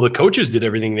 oh, well, the coaches did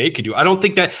everything they could do. I don't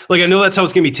think that, I know that's how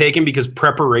it's going to be taken, because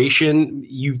preparation,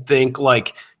 you think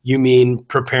you mean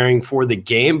preparing for the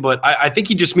game, but I think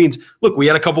he just means, look, we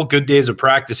had a couple good days of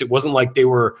practice. It wasn't like they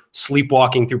were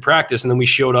sleepwalking through practice and then we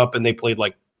showed up and they played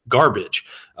like garbage.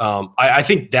 I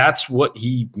think that's what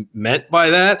he meant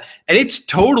by that. And it's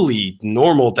totally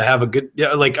normal to have a good,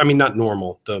 not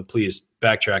normal, please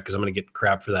backtrack because I'm going to get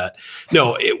crap for that.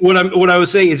 No, what I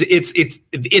was saying is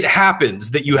it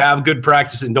happens that you have good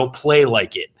practice and don't play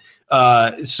like it.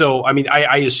 So, I mean,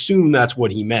 I assume that's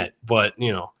what he meant, but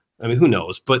who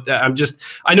knows? But I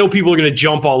know people are going to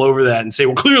jump all over that and say,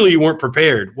 well, clearly you weren't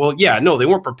prepared. Well, yeah, no, they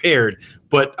weren't prepared.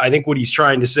 But I think what he's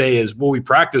trying to say is, well, we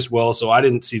practiced well, so I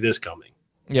didn't see this coming.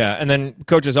 Yeah, and then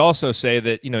coaches also say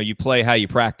that, you play how you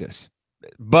practice.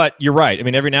 But you're right. I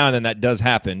mean, every now and then that does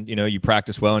happen. You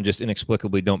practice well and just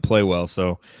inexplicably don't play well.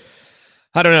 So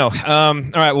I don't know. All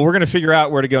right, well, we're going to figure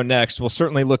out where to go next. We'll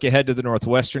certainly look ahead to the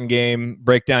Northwestern game,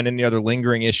 break down any other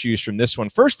lingering issues from this one.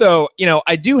 First, though,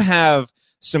 I do have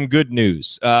some good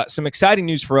news, some exciting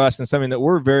news for us, and something that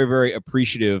we're very, very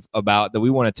appreciative about that we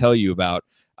want to tell you about.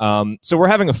 So we're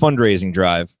having a fundraising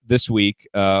drive this week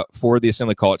for the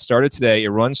Assembly Call. It started today. It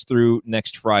runs through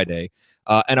next Friday.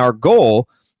 And our goal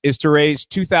is to raise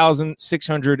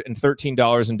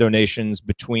 $2,613 in donations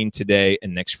between today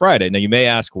and next Friday. Now, you may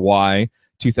ask why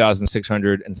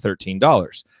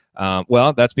 $2,613.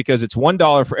 Well, that's because it's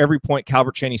 $1 for every point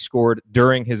Calbert Chaney scored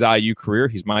during his IU career.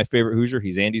 He's my favorite Hoosier.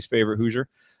 He's Andy's favorite Hoosier.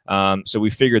 So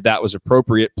we figured that was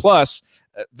appropriate. Plus,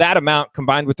 that amount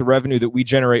combined with the revenue that we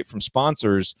generate from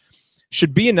sponsors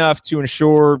should be enough to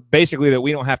ensure basically that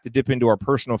we don't have to dip into our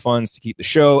personal funds to keep the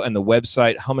show and the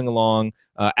website humming along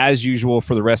as usual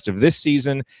for the rest of this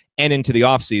season and into the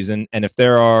off season. And if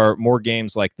there are more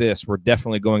games like this, we're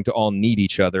definitely going to all need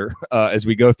each other as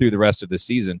we go through the rest of the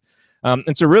season.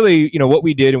 And so really, what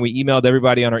we did, and we emailed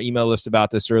everybody on our email list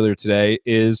about this earlier today,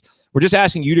 is we're just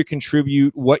asking you to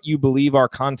contribute what you believe our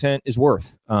content is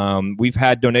worth. We've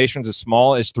had donations as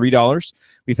small as $3.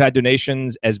 We've had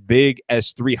donations as big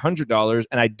as $300.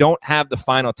 And I don't have the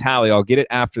final tally. I'll get it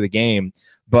after the game.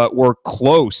 But we're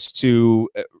close to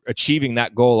achieving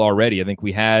that goal already. I think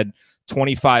we had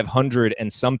 2,500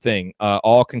 and something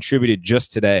all contributed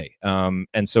just today.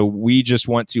 And so we just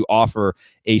want to offer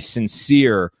a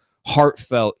sincere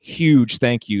heartfelt, huge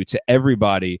thank you to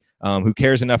everybody who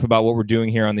cares enough about what we're doing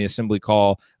here on the Assembly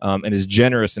Call and is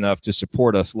generous enough to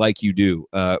support us like you do.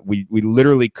 We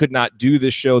literally could not do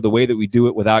this show the way that we do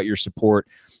it without your support.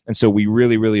 And so we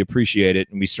really, really appreciate it.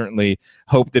 And we certainly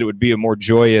hope that it would be a more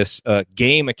joyous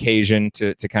game occasion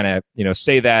to kind of,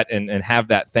 say that and have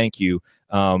that thank you.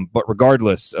 But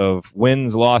regardless of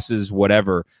wins, losses,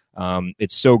 whatever,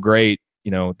 it's so great,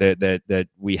 that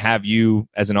we have you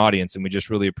as an audience, and we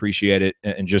just really appreciate it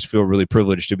and just feel really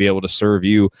privileged to be able to serve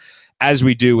you as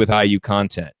we do with IU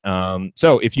content.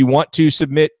 So if you want to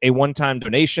submit a one-time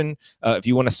donation, if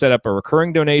you want to set up a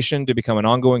recurring donation to become an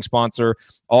ongoing sponsor,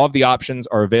 all of the options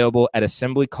are available at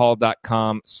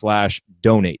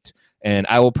assemblycall.com/donate. And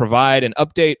I will provide an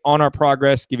update on our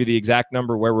progress, give you the exact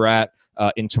number where we're at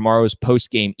in tomorrow's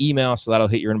post-game email. So that'll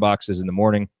hit your inboxes in the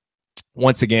morning.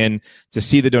 Once again, to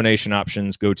see the donation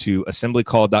options, go to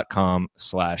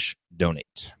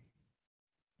assemblycall.com/donate.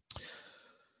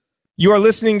 You are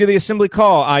listening to the Assembly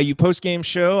Call IU postgame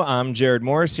show. I'm Jared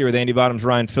Morris here with Andy Bottoms,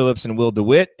 Ryan Phillips, and Will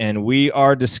DeWitt, and we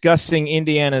are discussing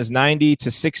Indiana's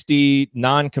 90-60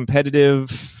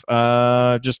 non-competitive,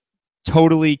 just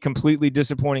totally, completely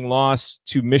disappointing loss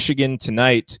to Michigan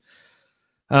tonight.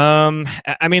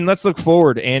 Let's look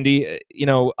forward, Andy.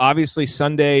 Obviously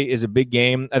Sunday is a big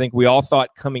game. I think we all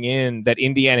thought coming in that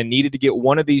Indiana needed to get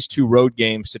one of these two road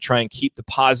games to try and keep the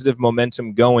positive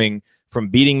momentum going from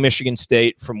beating Michigan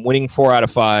State, from winning 4 out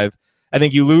of 5. I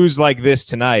think you lose like this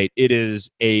tonight, it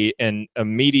is an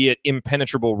immediate,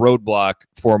 impenetrable roadblock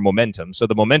for momentum. So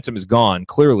the momentum is gone,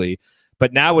 clearly.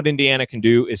 But now what Indiana can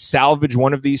do is salvage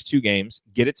one of these two games,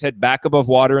 get its head back above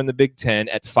water in the Big Ten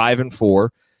at 5-4,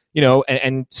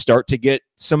 and start to get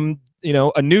some,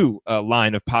 a new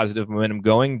line of positive momentum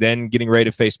going, then getting ready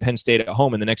to face Penn State at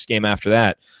home in the next game after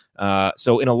that.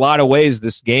 So in a lot of ways,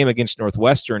 this game against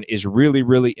Northwestern is really,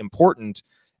 really important.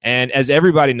 And as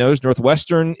everybody knows,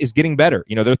 Northwestern is getting better.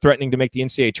 They're threatening to make the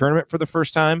NCAA tournament for the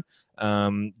first time.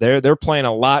 They're playing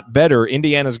a lot better.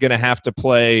 Indiana's going to have to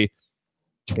play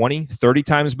 20, 30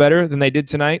 times better than they did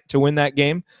tonight to win that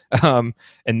game.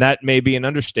 And that may be an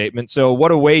understatement. So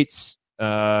what awaits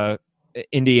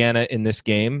Indiana in this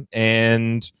game?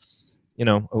 And,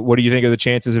 what do you think of the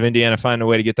chances of Indiana finding a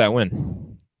way to get that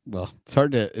win? Well, it's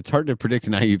hard to predict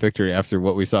an IU victory after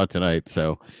what we saw tonight.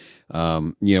 So,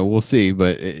 we'll see.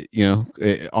 But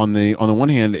on the one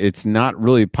hand, it's not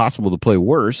really possible to play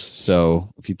worse. So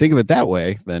if you think of it that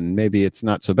way, then maybe it's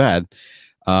not so bad.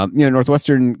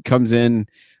 Northwestern comes in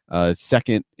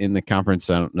second in the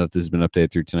conference. I don't know if this has been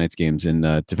updated through tonight's games in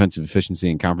defensive efficiency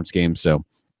in conference games. So,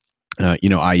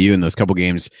 IU in those couple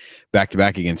games back to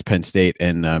back against Penn State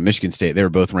and Michigan State, they were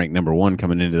both ranked number 1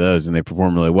 coming into those, and they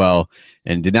performed really well,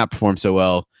 and did not perform so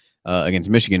well against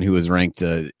Michigan, who was ranked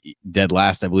dead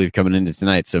last, I believe, coming into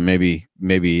tonight. So maybe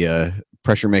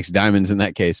pressure makes diamonds in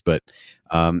that case. But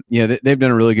they've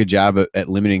done a really good job at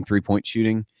limiting 3-point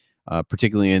shooting,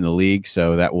 particularly in the league.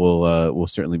 So that will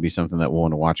certainly be something that we'll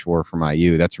want to watch for from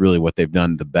IU. That's really what they've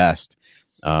done the best.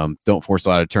 Don't force a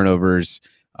lot of turnovers.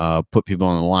 Put people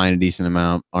on the line a decent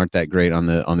amount, aren't that great on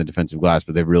the defensive glass,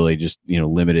 but they've really just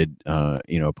limited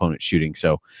opponent shooting.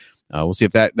 So we'll see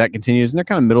if that continues. And they're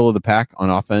kind of middle of the pack on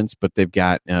offense, but they've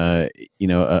got a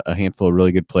handful of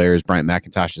really good players. Bryant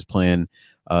McIntosh is playing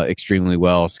extremely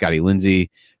well. Scotty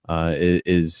Lindsey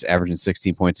is averaging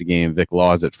 16 points a game. Vic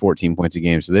Law is at 14 points a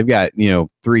game. So they've got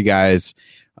 3 guys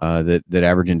that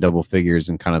average in double figures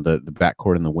in kind of the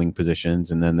backcourt and the wing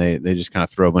positions, and then they just kind of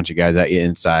throw a bunch of guys at you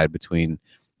inside between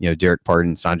Derek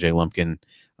Pardon, Sanjay Lumpkin,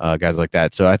 guys like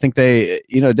that. So I think they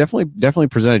definitely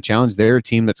present a challenge. They're a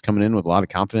team that's coming in with a lot of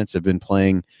confidence. Have been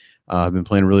playing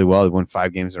really well. They've won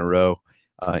 5 games in a row,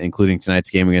 including tonight's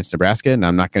game against Nebraska. And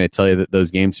I'm not going to tell you that those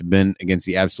games have been against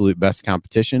the absolute best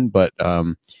competition, but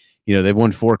they've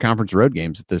won 4 conference road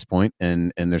games at this point,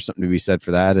 and there's something to be said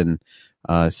for that. And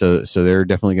so they're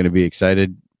definitely going to be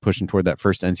excited pushing toward that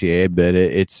first NCAA bid.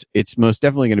 It's most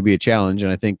definitely going to be a challenge.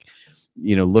 And I think,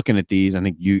 looking at these, I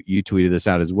think you tweeted this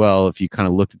out as well. If you kind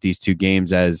of looked at these 2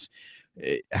 games as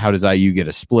how does IU get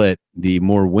a split, the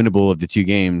more winnable of the 2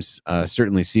 games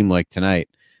certainly seemed like tonight.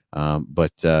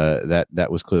 But that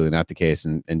was clearly not the case.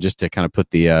 And just to kind of put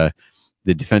the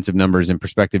defensive numbers in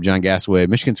perspective, John Gasaway,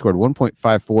 Michigan scored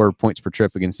 1.54 points per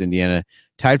trip against Indiana,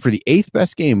 tied for the 8th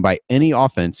best game by any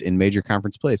offense in major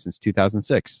conference play since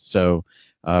 2006. So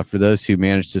for those who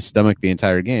managed to stomach the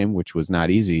entire game, which was not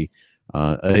easy,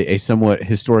 a somewhat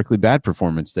historically bad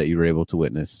performance that you were able to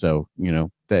witness. So,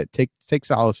 that take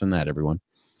solace in that, everyone.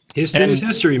 History is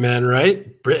history, man,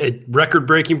 right?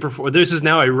 Record-breaking performance. This is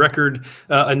now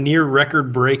a near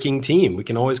record-breaking team. We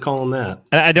can always call them that.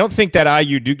 And I don't think that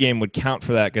IU Duke game would count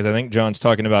for that because I think John's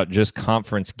talking about just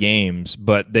conference games,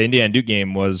 but the Indiana Duke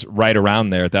game was right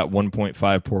around there at that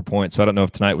 1.54 points. So I don't know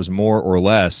if tonight was more or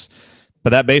less,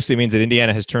 but that basically means that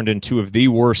Indiana has turned in two of the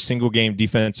worst single-game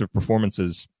defensive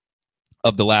performances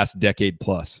of the last decade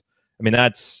plus. I mean,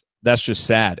 that's just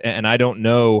sad, and I don't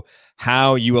know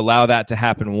how you allow that to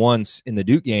happen once in the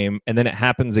Duke game and then it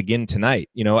happens again tonight.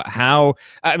 Here's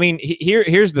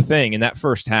the thing in that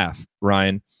first half,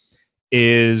 Ryan,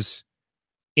 is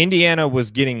Indiana was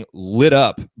getting lit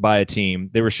up by a team.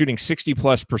 They were shooting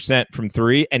 60+% from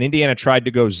three, and Indiana tried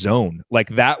to go zone. Like,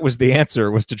 that was the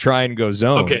answer, was to try and go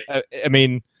zone. Okay.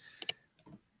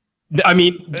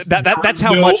 That's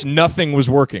how much nothing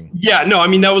was working. Yeah, no,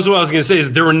 that was what I was going to say.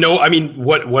 Is there were no,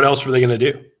 what else were they going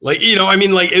to do?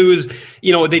 It was,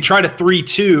 they tried a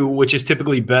 3-2, which is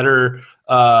typically better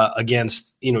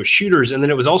against, shooters. And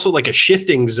then it was also like a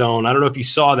shifting zone. I don't know if you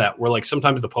saw that, where like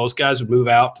sometimes the post guys would move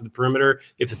out to the perimeter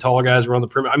if the taller guys were on the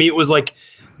perimeter. It was like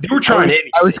they were trying to.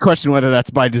 I always question whether that's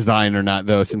by design or not,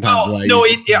 though. Sometimes,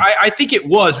 I think it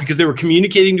was because they were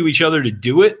communicating to each other to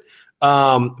do it.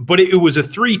 But it was a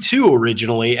 3-2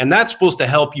 originally, and that's supposed to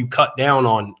help you cut down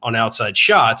on outside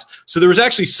shots. So there was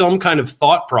actually some kind of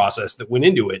thought process that went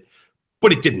into it,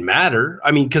 but it didn't matter.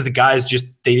 Because the guys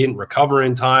they didn't recover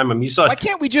in time. You saw. Why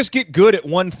can't we just get good at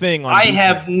one thing? I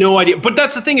have no idea. But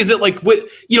that's the thing, is that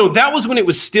that was when it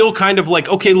was still kind of like,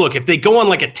 okay, look, if they go on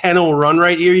like a 10-0 run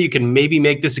right here, you can maybe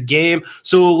make this a game.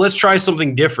 So let's try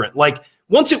something different. Like,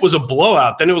 once it was a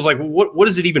blowout, then it was like, what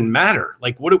does it even matter?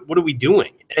 Like, what are we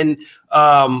doing? And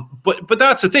but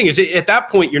that's the thing, is at that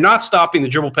point, you're not stopping the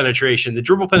dribble penetration. The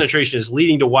dribble penetration is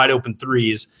leading to wide open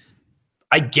threes.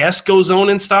 I guess go zone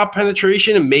and stop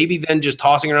penetration, and maybe then just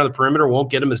tossing around the perimeter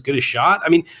won't get him as good a shot.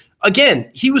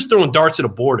 Again, he was throwing darts at a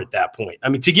board at that point.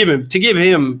 To give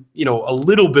him, a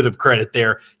little bit of credit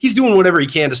there, he's doing whatever he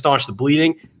can to staunch the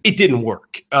bleeding. It didn't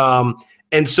work.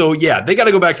 And so, yeah, they got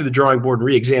to go back to the drawing board and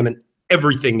re-examine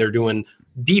everything they're doing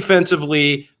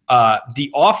defensively.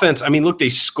 The offense, look, they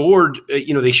scored,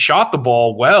 they shot the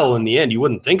ball well in the end. You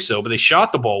wouldn't think so, but they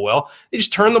shot the ball well. They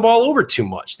just turned the ball over too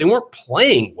much. They weren't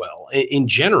playing well in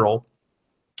general.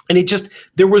 And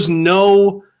there was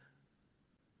no,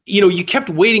 you kept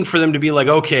waiting for them to be like,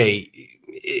 okay,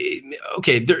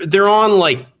 they're on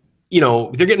like,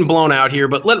 they're getting blown out here,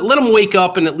 but let them wake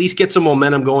up and at least get some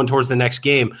momentum going towards the next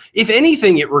game. If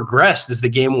anything, it regressed as the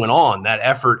game went on, that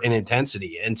effort and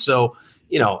intensity. And so,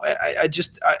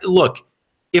 look,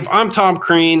 if I'm Tom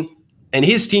Crean and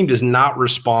his team does not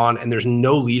respond and there's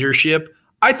no leadership,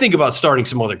 I think about starting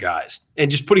some other guys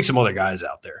and just putting some other guys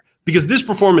out there, because this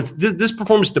performance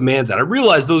demands that. I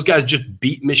realize those guys just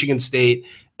beat Michigan State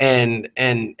and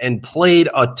played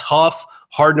a tough,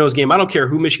 hard-nosed game. I don't care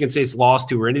who Michigan State's lost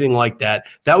to or anything like that.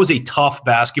 That was a tough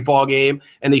basketball game,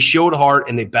 and they showed heart,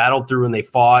 and they battled through, and they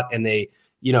fought, and they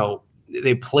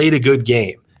played a good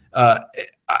game.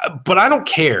 But I don't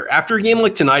care. After a game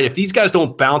like tonight, if these guys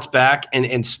don't bounce back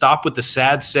and stop with the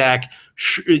sad sack,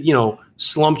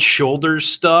 slumped shoulders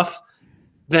stuff,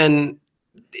 then,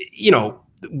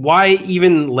 why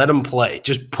even let them play?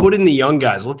 Just put in the young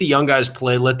guys. Let the young guys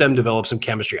play. Let them develop some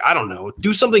chemistry. I don't know.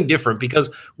 Do something different, because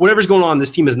whatever's going on,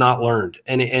 this team has not learned.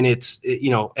 And it's,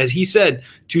 as he said,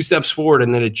 2 steps forward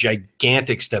and then a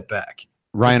gigantic step back.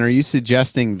 Ryan, are you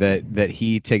suggesting that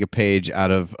he take a page out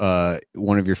of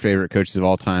one of your favorite coaches of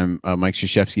all time, Mike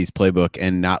Krzyzewski's playbook,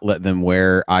 and not let them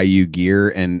wear IU gear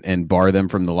and bar them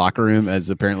from the locker room, as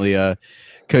apparently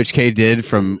Coach K did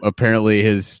from apparently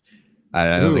his –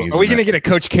 I don't think. Are we going to get a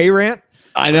Coach K rant?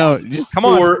 I know. Just come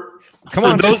on.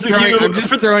 I'm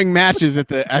just throwing matches at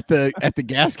the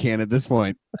gas can at this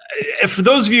point. For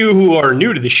those of you who are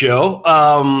new to the show,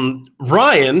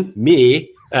 Ryan,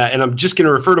 me, and I'm just going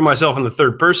to refer to myself in the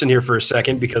third person here for a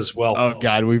second, because, well, oh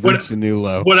God, we've reached a new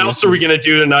low. What else are we going to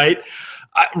do tonight?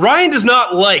 Ryan does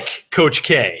not like Coach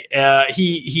K.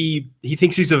 He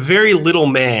thinks he's a very little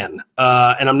man,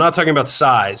 and I'm not talking about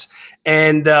size.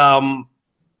 And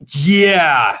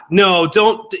yeah, no,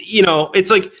 don't,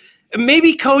 it's like,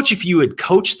 maybe, Coach, if you had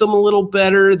coached them a little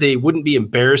better, they wouldn't be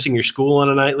embarrassing your school on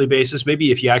a nightly basis.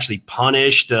 Maybe if you actually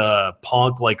punished a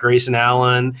punk like Grayson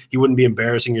Allen, you wouldn't be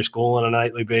embarrassing your school on a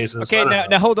nightly basis. Okay,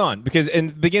 now hold on, because in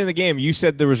the beginning of the game, you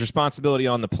said there was responsibility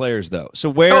on the players, though.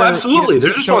 So where? Oh, absolutely,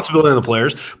 there's responsibility on the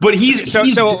players. But he's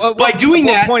by doing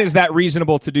what that. Point is that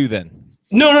reasonable to do then?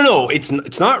 No. It's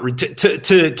not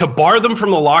to bar them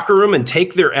from the locker room and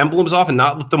take their emblems off and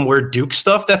not let them wear Duke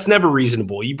stuff. That's never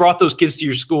reasonable. You brought those kids to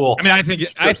your school. I mean,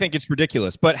 I think it's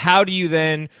ridiculous. But how do you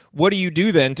then? What do you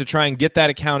do then to try and get that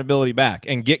accountability back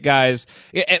and get guys?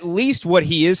 At least what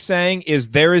he is saying is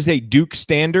there is a Duke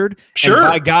standard. Sure. And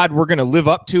by God, we're going to live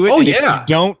up to it. Oh, and yeah. If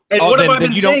you don't,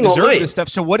 then you don't deserve this stuff.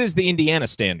 So what is the Indiana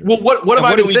standard? Well,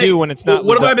 what do we do when it's not?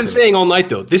 What have I been saying all night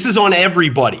though? This is on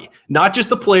everybody, not just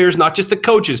the players, not just the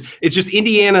coaches. It's just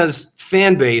Indiana's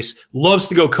fan base loves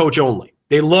to go coach only.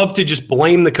 They love to just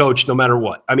blame the coach no matter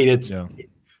what. I mean, it's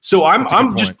so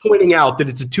I'm just pointing out that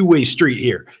it's a two-way street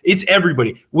here. It's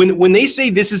everybody. When they say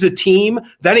this is a team,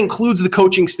 that includes the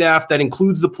coaching staff, that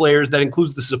includes the players, that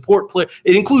includes the support player.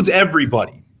 It includes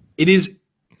everybody. It is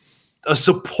a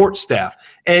support staff,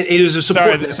 and it is a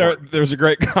support. Sorry, there's a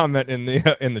great comment in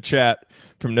the chat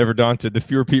from Never Daunted. The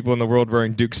fewer people in the world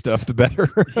wearing Duke stuff, the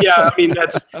better. Yeah, I mean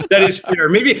that is fair.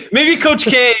 Maybe Coach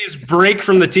K's break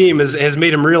from the team has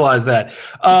made him realize that.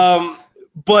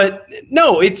 But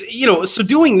no, it's so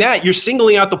doing that, you're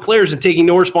singling out the players and taking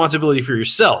no responsibility for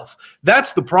yourself.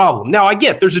 That's the problem. Now I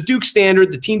get there's a Duke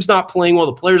standard. The team's not playing well.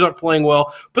 The players aren't playing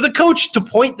well. But the coach to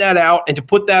point that out and to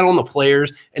put that on the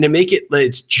players and to make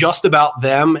it's just about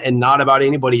them and not about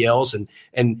anybody else.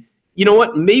 And you know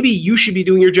what? Maybe you should be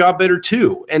doing your job better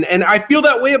too. And I feel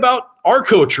that way about our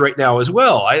coach right now as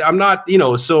well. I'm not,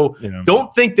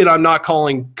 don't think that I'm not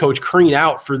calling Coach Crean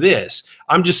out for this.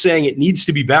 I'm just saying it needs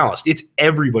to be balanced. It's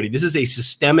everybody. This is a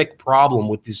systemic problem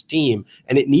with this team,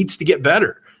 and it needs to get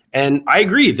better. And I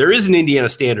agree, there is an Indiana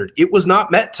standard. It was not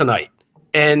met tonight.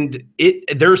 And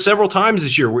there are several times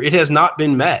this year where it has not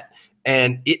been met.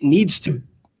 And it needs to,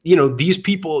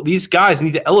 these guys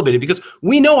need to elevate it because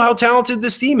we know how talented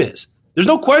this team is. There's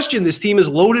no question this team is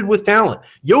loaded with talent.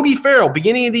 Yogi Ferrell,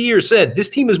 beginning of the year, said this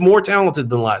team is more talented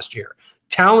than last year.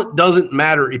 Talent doesn't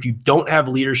matter if you don't have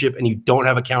leadership and you don't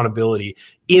have accountability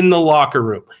in the locker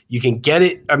room. You can get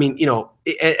it. I mean,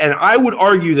 and I would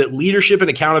argue that leadership and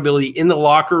accountability in the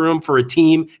locker room for a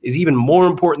team is even more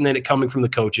important than it coming from the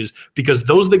coaches, because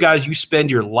those are the guys you spend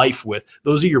your life with.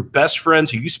 Those are your best friends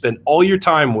who you spend all your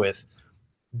time with.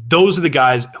 Those are the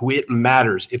guys who it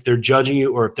matters if they're judging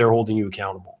you or if they're holding you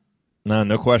accountable.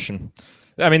 No question.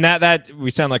 I mean, that we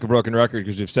sound like a broken record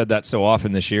because we've said that so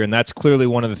often this year, and that's clearly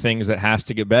one of the things that has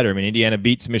to get better. I mean, Indiana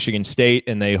beats Michigan State,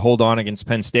 and they hold on against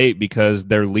Penn State because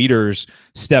their leaders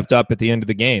stepped up at the end of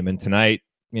the game. And tonight,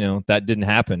 that didn't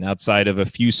happen outside of a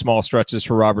few small stretches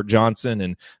for Robert Johnson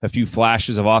and a few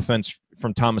flashes of offense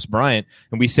from Thomas Bryant.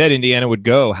 And we said Indiana would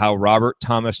go how Robert,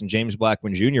 Thomas, and James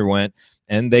Blackman Jr. went,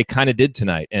 and they kind of did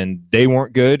tonight. And they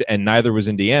weren't good, and neither was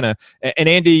Indiana. And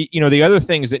Andy, the other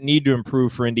things that need to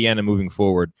improve for Indiana moving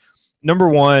forward. Number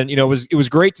one, it was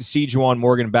great to see Juwan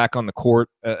Morgan back on the court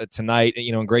tonight,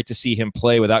 and great to see him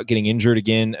play without getting injured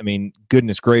again. I mean,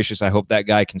 goodness gracious, I hope that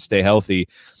guy can stay healthy.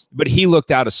 But he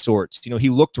looked out of sorts. He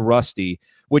looked rusty,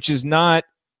 which is not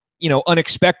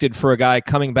unexpected for a guy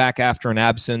coming back after an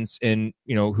absence and,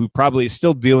 who probably is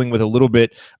still dealing with a little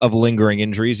bit of lingering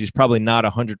injuries. He's probably not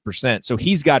 100%. So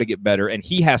he's got to get better, and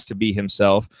he has to be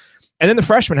himself. And then the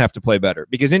freshmen have to play better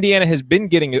because Indiana has been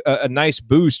getting a nice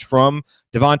boost from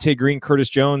Devontae Green, Curtis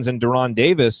Jones, and Deron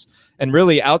Davis. And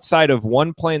really outside of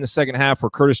one play in the second half where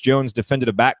Curtis Jones defended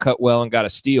a back cut well and got a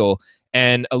steal,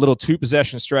 and a little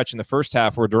 2-possession stretch in the first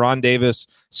half where Deron Davis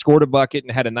scored a bucket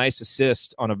and had a nice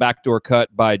assist on a backdoor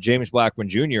cut by James Blackman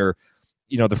Jr.,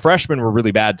 the freshmen were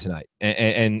really bad tonight.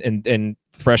 And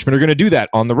freshmen are going to do that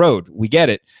on the road. We get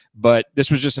it. But this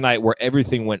was just a night where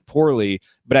everything went poorly.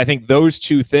 But I think those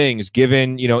two things,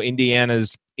 given,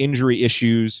 Indiana's injury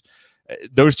issues,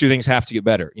 those two things have to get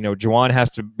better. Juwan has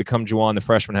to become Juwan. The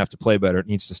freshmen have to play better. It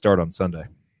needs to start on Sunday.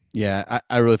 Yeah,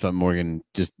 I really thought Morgan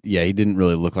he didn't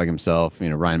really look like himself.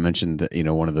 Ryan mentioned that,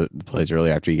 one of the plays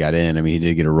early after he got in. I mean, he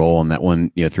did get a roll on that one,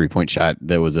 3-point shot.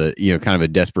 That was a, kind of a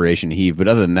desperation heave. But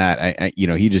other than that,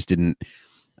 he just didn't,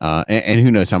 and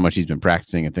who knows how much he's been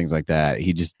practicing and things like that.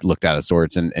 He just looked out of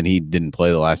sorts and he didn't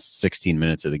play the last 16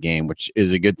 minutes of the game, which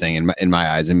is a good thing in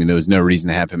my eyes. I mean, there was no reason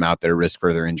to have him out there, risk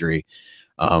further injury.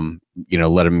 Let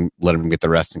him get the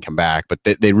rest and come back. But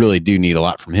they really do need a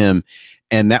lot from him.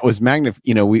 And that was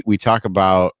we talk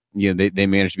about, they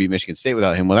managed to beat Michigan State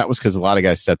without him. Well, that was because a lot of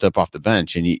guys stepped up off the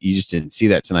bench, and you just didn't see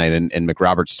that tonight. And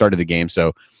McRoberts started the game.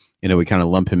 So, we kind of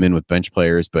lump him in with bench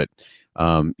players. But,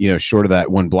 short of that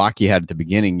one block he had at the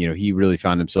beginning, he really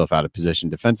found himself out of position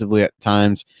defensively at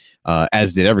times,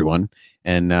 as did everyone.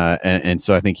 And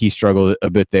so I think he struggled a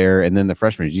bit there. And then the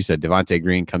freshman, as you said, Devontae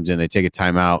Green comes in, they take a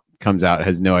timeout, comes out,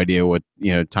 has no idea what,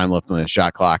 time left on the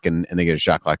shot clock, and they get a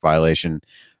shot clock violation.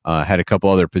 Had a couple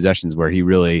other possessions where he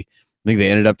really think they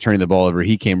ended up turning the ball over.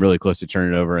 He came really close to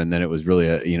turning it over, and then it was really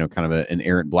kind of an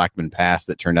errant Blackman pass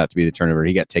that turned out to be the turnover.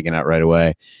 He got taken out right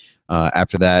away.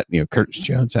 After that, Curtis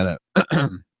Jones had a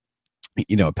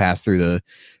a pass through the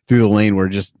lane where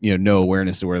just no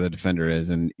awareness of where the defender is,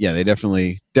 and yeah, they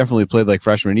definitely played like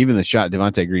freshmen. Even the shot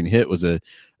Devontae Green hit was a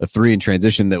 3 in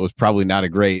transition that was probably not a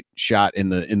great shot in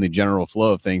the general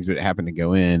flow of things, but it happened to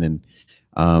go in.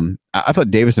 And I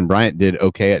thought Davis and Bryant did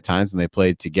okay at times when they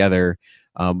played together,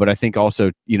 but I think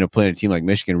also playing a team like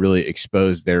Michigan really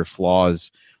exposed their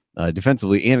flaws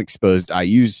defensively and exposed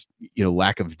IU's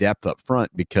lack of depth up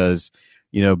front, because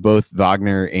both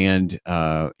Wagner and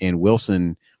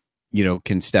Wilson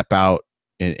can step out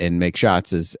and make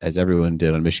shots as everyone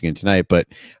did on Michigan tonight, but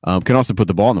can also put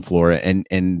the ball on the floor.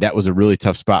 And that was a really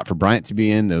tough spot for Bryant to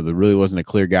be in. There really wasn't a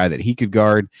clear guy that he could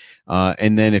guard.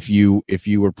 And then if you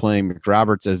were playing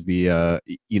McRoberts as the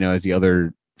as the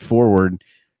other forward,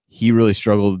 he really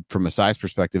struggled from a size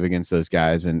perspective against those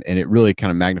guys. And it really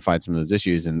kind of magnified some of those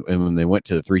issues. And when they went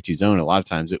to the 3-2 zone, a lot of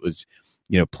times it was,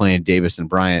 playing Davis and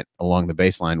Bryant along the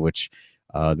baseline, which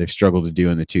they've struggled to do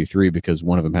in the 2-3 because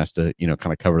one of them has to,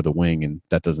 kind of cover the wing, and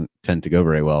that doesn't tend to go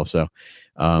very well. So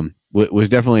it was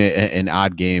definitely an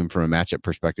odd game from a matchup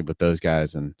perspective with those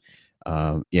guys. And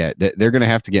they're going to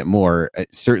have to get more.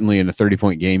 Certainly in a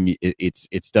 30-point game,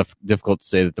 it's difficult to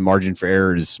say that the margin for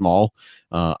error is small.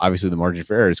 Obviously, the margin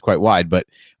for error is quite wide, but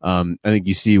I think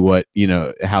you see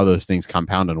how those things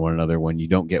compound on one another when you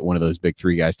don't get one of those big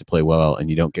 3 guys to play well, and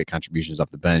you don't get contributions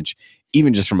off the bench,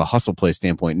 even just from a hustle play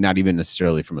standpoint, not even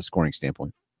necessarily from a scoring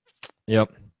standpoint.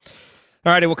 Yep.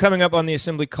 All right, well, coming up on the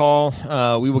assembly call,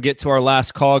 we will get to our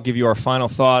last call, give you our final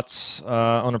thoughts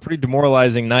on a pretty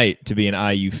demoralizing night to be an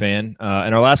IU fan.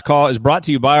 And our last call is brought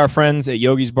to you by our friends at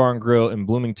Yogi's Bar and Grill in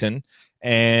Bloomington.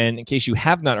 And in case you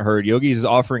have not heard, Yogi's is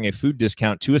offering a food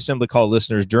discount to assembly call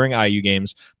listeners during IU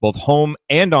games, both home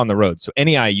and on the road. So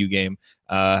any IU game,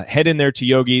 head in there to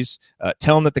Yogi's,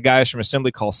 tell them that the guys from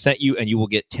Assembly Call sent you, and you will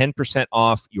get 10%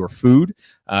 off your food.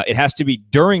 It has to be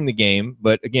during the game,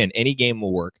 but again, any game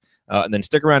will work. And then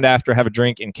stick around after, have a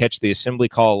drink, and catch the Assembly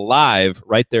Call live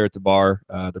right there at the bar.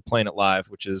 They're playing it live,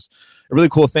 which is a really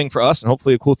cool thing for us and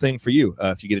hopefully a cool thing for you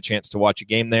if you get a chance to watch a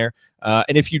game there.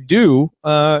 And if you do,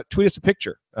 tweet us a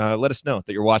picture. Let us know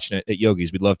that you're watching it at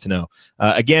Yogi's. We'd love to know.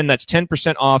 Again, that's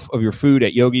 10% off of your food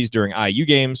at Yogi's during IU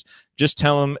games. Just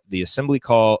tell them the Assembly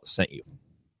Call sent you.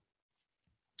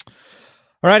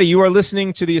 All righty, you are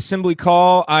listening to the Assembly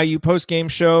Call IU postgame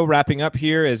show, wrapping up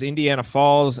here as Indiana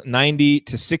falls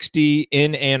 90-60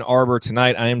 in Ann Arbor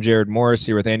tonight. I am Jared Morris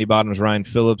here with Andy Bottoms, Ryan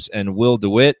Phillips, and Will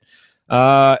DeWitt.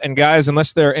 And guys,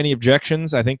 unless there are any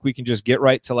objections, I think we can just get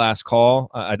right to last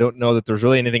call. I don't know that there's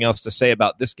really anything else to say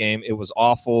about this game. It was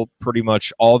awful pretty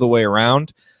much all the way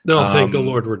around. No, thank the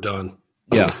Lord we're done.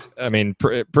 Yeah, I mean,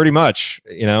 pretty much,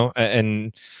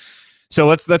 and so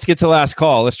let's get to last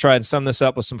call. Let's try and sum this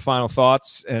up with some final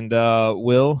thoughts. And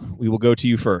Will, we will go to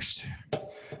you first.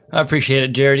 I appreciate it,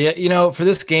 Jared. Yeah, for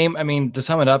this game, I mean, to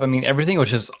sum it up, I mean, everything was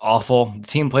just awful. The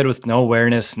team played with no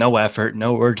awareness, no effort,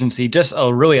 no urgency, just a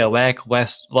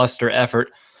lackluster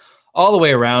effort all the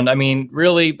way around. I mean,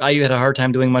 really, IU had a hard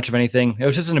time doing much of anything. It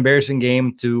was just an embarrassing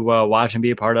game to watch and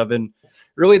be a part of. And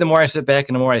really, the more I sit back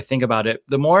and the more I think about it,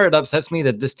 the more it upsets me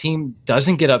that this team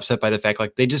doesn't get upset by the fact,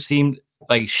 like, they just seemed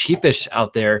like sheepish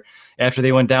out there after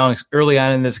they went down early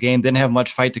on in this game, didn't have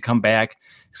much fight to come back,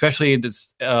 especially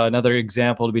this, another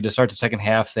example to be to start the second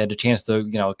half. They had a chance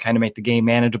to, kind of make the game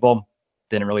manageable.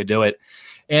 Didn't really do it.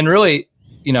 And really,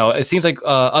 it seems like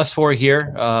us four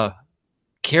here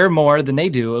care more than they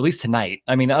do, at least tonight.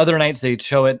 I mean, other nights they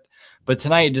show it, but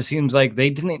tonight it just seems like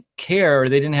they didn't care. Or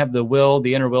they didn't have the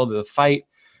inner will to fight,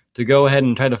 to go ahead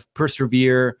and try to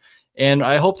persevere. And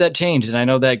I hope that changed. And I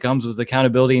know that comes with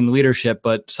accountability and leadership,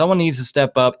 but someone needs to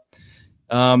step up.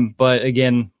 But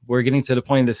again, we're getting to the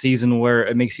point of the season where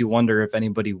it makes you wonder if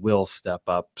anybody will step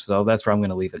up. So that's where I'm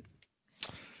going to leave it.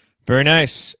 Very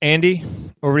nice. Andy,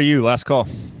 over to you. Last call.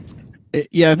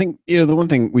 Yeah, I think, the one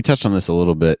thing we touched on this a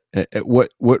little bit,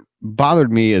 what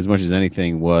bothered me as much as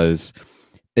anything was,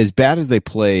 as bad as they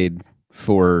played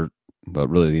for, well,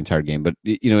 really the entire game, but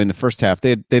in the first half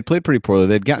they'd played pretty poorly.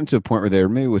 They'd gotten to a point where they were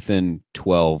maybe within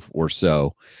 12 or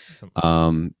so.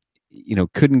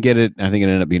 Couldn't get it. I think it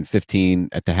ended up being 15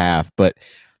 at the half, but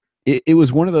it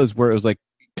was one of those where it was like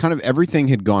kind of everything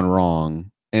had gone wrong.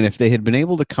 And if they had been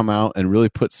able to come out and really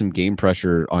put some game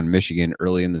pressure on Michigan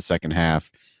early in the second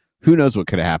half, who knows what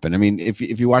could have happened. I mean, if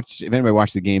anybody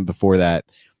watched the game before that,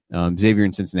 Xavier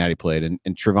and Cincinnati played, and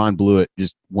Trevon Blewett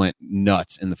just went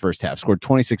nuts in the first half, scored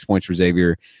 26 points for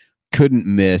Xavier, couldn't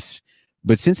miss,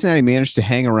 but Cincinnati managed to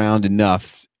hang around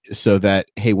enough so that,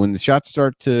 hey, when the shots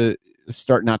start to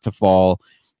start not to fall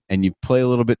and you play a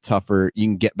little bit tougher, you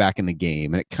can get back in the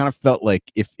game. And it kind of felt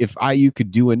like if IU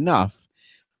could do enough,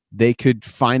 they could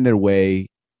find their way,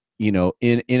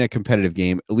 in a competitive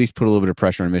game, at least put a little bit of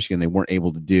pressure on Michigan. They weren't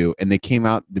able to do, and they came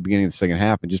out at the beginning of the second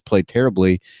half and just played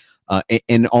terribly,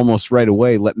 and almost right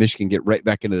away let Michigan get right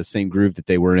back into the same groove that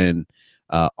they were in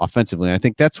offensively. And I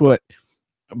think that's what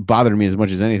bothered me as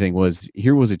much as anything was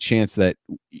here was a chance that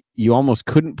you almost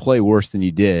couldn't play worse than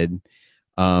you did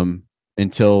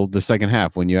until the second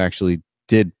half when you actually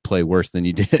did play worse than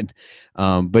you did.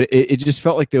 But it just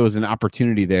felt like there was an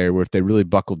opportunity there where if they really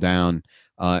buckled down,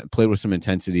 played with some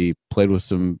intensity, played with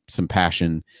some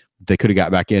passion, they could have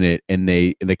got back in it, and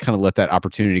they kind of let that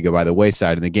opportunity go by the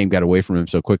wayside, and the game got away from him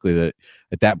so quickly that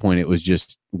at that point it was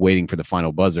just waiting for the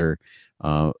final buzzer,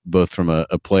 both from a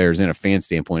player's and a fan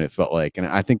standpoint, it felt like. And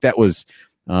I think that was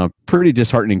pretty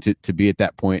disheartening to be at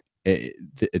that point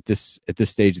at this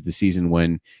stage of the season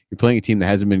when you're playing a team that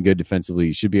hasn't been good defensively.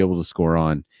 You should be able to score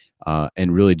on,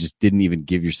 and really just didn't even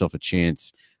give yourself a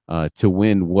chance to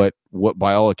win what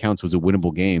by all accounts was a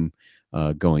winnable game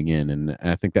going in. And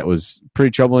I think that was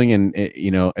pretty troubling. And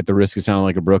at the risk of sounding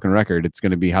like a broken record, it's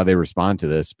going to be how they respond to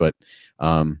this. But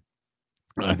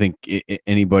I think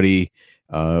anybody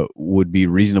would be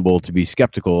reasonable to be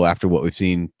skeptical after what we've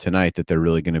seen tonight that they're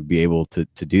really going to be able to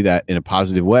do that in a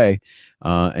positive way.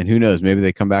 And who knows, maybe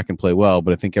they come back and play well,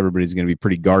 but I think everybody's going to be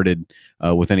pretty guarded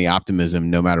with any optimism,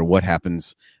 no matter what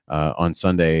happens on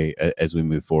Sunday as we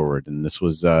move forward. And this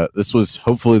was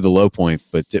hopefully the low point,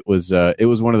 but it was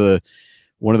one of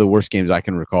the worst games I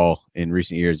can recall in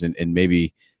recent years, and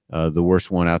maybe the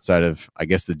worst one outside of, I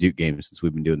guess, the Duke game since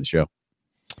we've been doing the show.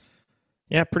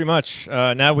 Yeah, pretty much.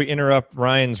 Now we interrupt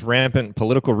Ryan's rampant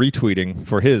political retweeting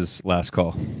for his last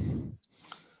call.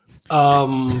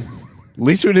 At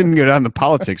least we didn't go down the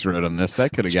politics road on this.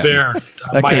 That could have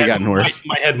gotten worse.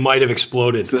 My head might have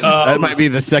exploded. That might be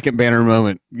the second banner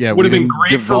moment. Yeah, would have been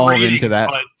great for ratings. Into that.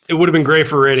 It would have been great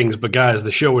for ratings, but guys,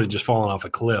 the show would have just fallen off a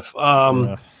cliff.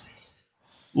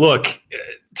 Look,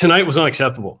 tonight was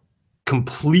unacceptable.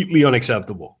 Completely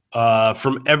unacceptable.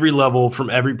 From every level, from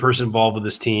every person involved with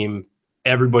this team.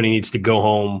 Everybody needs to go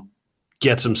home,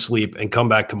 get some sleep, and come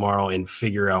back tomorrow and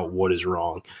figure out what is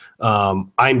wrong.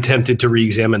 I'm tempted to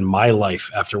re-examine my life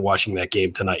after watching that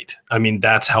game tonight. I mean,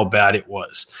 that's how bad it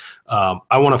was.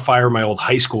 I want to fire my old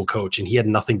high school coach, and he had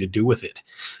nothing to do with it.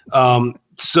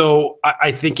 So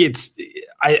I think it's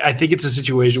a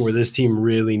situation where this team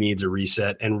really needs a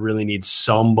reset and really needs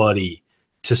somebody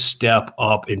to step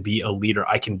up and be a leader.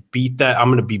 I can beat that. I'm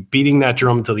going to be beating that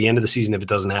drum until the end of the season if it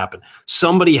doesn't happen.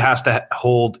 Somebody has to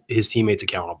hold his teammates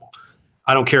accountable.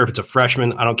 I don't care if it's a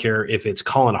freshman. I don't care if it's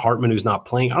Colin Hartman who's not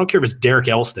playing. I don't care if it's Derek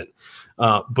Elston.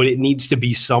 But it needs to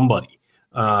be somebody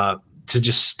to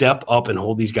just step up and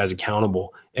hold these guys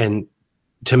accountable and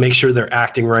to make sure they're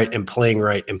acting right and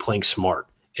playing smart.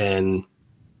 And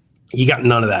you got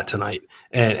none of that tonight.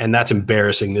 And that's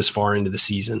embarrassing this far into the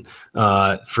season.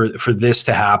 For this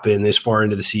to happen this far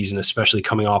into the season, especially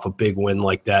coming off a big win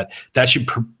like that, that should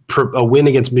a win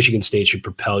against Michigan State should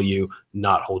propel you,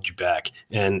 not hold you back.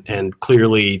 And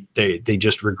clearly they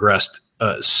just regressed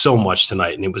so much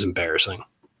tonight, and it was embarrassing.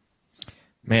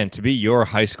 Man, to be your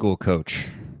high school coach,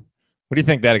 what do you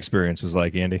think that experience was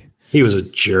like, Andy? He was a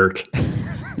jerk.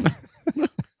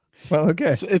 Well,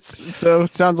 okay. So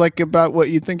it sounds like about what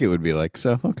you'd think it would be like.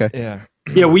 So okay. Yeah.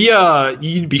 Yeah,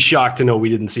 you'd be shocked to know we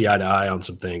didn't see eye to eye on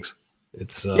some things.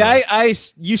 It's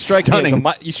you strike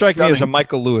me as a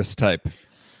Michael Lewis type.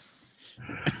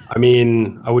 I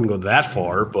mean, I wouldn't go that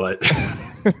far, but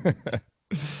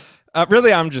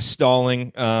really, I'm just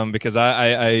stalling because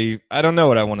I don't know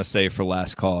what I want to say for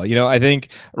last call. I think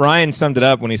Ryan summed it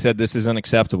up when he said this is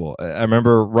unacceptable. I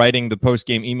remember writing the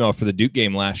post-game email for the Duke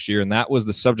game last year, and that was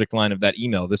the subject line of that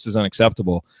email. This is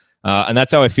unacceptable. And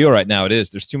that's how I feel right now. It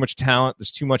is. There's too much talent.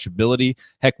 There's too much ability.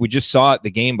 Heck, we just saw it the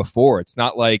game before. It's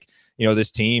not like, this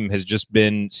team has just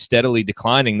been steadily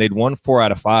declining. They'd won 4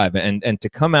 out of 5. And to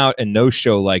come out and no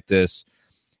show like this,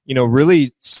 really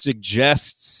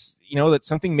suggests, that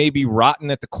something may be rotten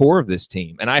at the core of this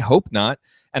team. And I hope not.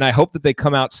 And I hope that they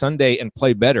come out Sunday and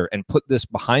play better and put this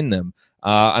behind them.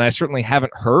 And I certainly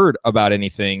haven't heard about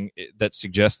anything that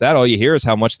suggests that. All you hear is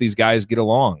how much these guys get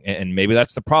along. And maybe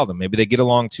that's the problem. Maybe they get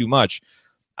along too much.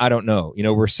 I don't know.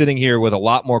 We're sitting here with a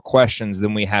lot more questions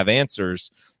than we have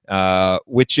answers,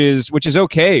 which is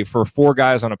okay for 4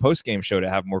 guys on a post-game show to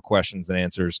have more questions than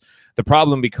answers. The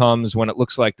problem becomes when it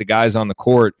looks like the guys on the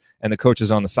court and the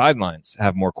coaches on the sidelines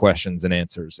have more questions than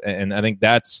answers. And I think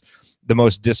that's the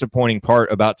most disappointing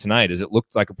part about tonight is it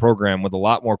looked like a program with a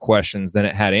lot more questions than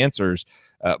it had answers.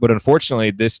 But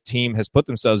unfortunately, this team has put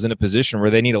themselves in a position where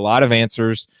they need a lot of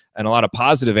answers and a lot of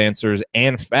positive answers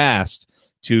and fast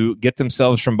to get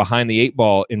themselves from behind the 8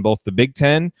 ball in both the Big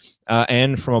Ten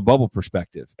and from a bubble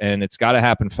perspective. And it's got to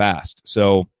happen fast.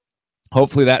 So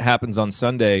hopefully that happens on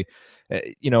Sunday.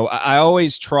 I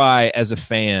always try as a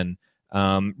fan,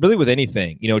 really with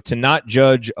anything, to not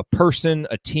judge a person,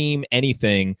 a team,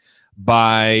 anything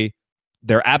by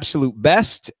their absolute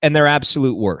best and their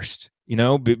absolute worst,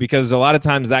 because a lot of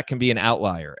times that can be an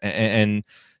outlier. And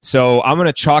so I'm going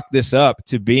to chalk this up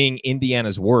to being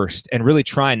Indiana's worst and really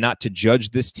try not to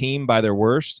judge this team by their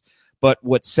worst. But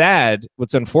what's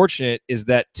unfortunate is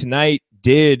that tonight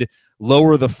did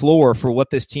lower the floor for what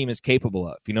this team is capable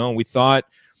of. And we thought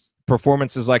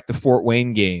performances like the Fort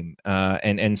Wayne game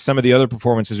and some of the other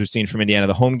performances we've seen from Indiana,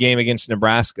 the home game against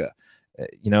Nebraska,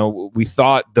 we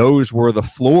thought those were the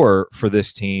floor for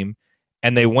this team,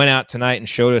 and they went out tonight and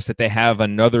showed us that they have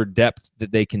another depth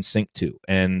that they can sink to.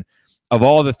 And of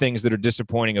all the things that are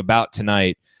disappointing about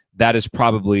tonight, that is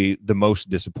probably the most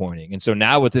disappointing. And so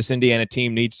now what this Indiana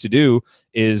team needs to do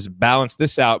is balance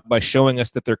this out by showing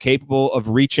us that they're capable of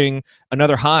reaching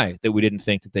another high that we didn't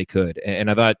think that they could. And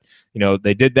I thought,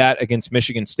 they did that against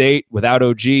Michigan State without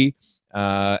OG.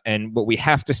 And what we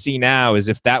have to see now is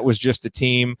if that was just a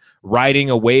team riding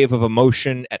a wave of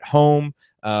emotion at home,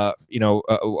 a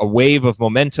wave of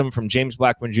momentum from James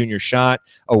Blackman Jr.'s shot,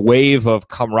 a wave of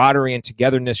camaraderie and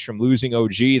togetherness from losing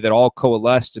OG that all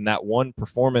coalesced in that one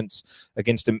performance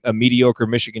against a mediocre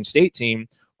Michigan State team,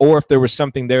 or if there was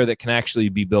something there that can actually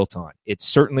be built on. It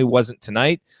certainly wasn't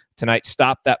tonight. Tonight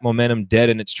stopped that momentum dead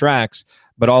in its tracks,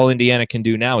 but all Indiana can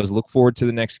do now is look forward to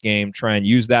the next game, try and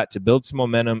use that to build some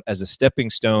momentum as a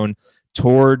stepping stone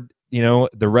toward,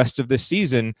 the rest of this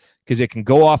season, because it can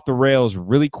go off the rails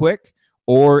really quick,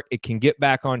 or it can get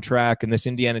back on track, and this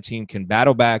Indiana team can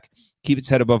battle back, keep its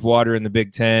head above water in the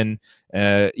Big Ten,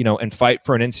 and fight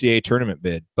for an NCAA tournament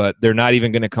bid. But they're not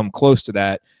even going to come close to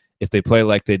that if they play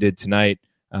like they did tonight.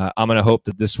 I'm going to hope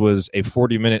that this was a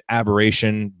 40-minute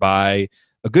aberration by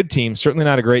a good team, certainly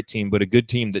not a great team, but a good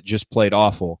team that just played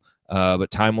awful.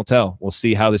 But time will tell. We'll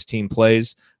see how this team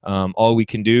plays. All we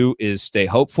can do is stay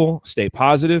hopeful, stay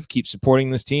positive, keep supporting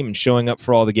this team and showing up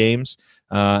for all the games.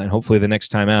 And hopefully the next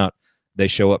time out, they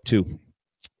show up too.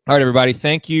 All right, everybody.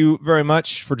 Thank you very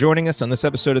much for joining us on this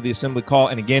episode of the Assembly Call.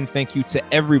 And again, thank you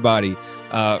to everybody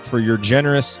for your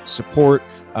generous support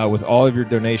with all of your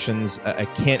donations. I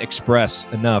can't express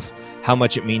enough how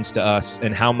much it means to us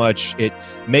and how much it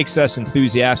makes us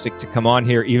enthusiastic to come on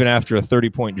here, even after a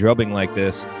 30-point drubbing like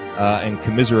this, and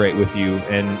commiserate with you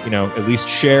and, at least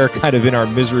share kind of in our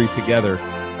misery together.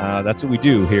 That's what we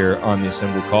do here on the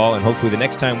Assembly Call, and hopefully the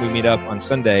next time we meet up on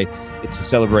Sunday, it's to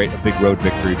celebrate a big road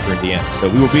victory for Indiana. So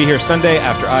we will be here Sunday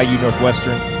after IU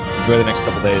Northwestern. Enjoy the next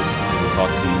couple days, and we'll talk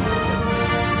to you.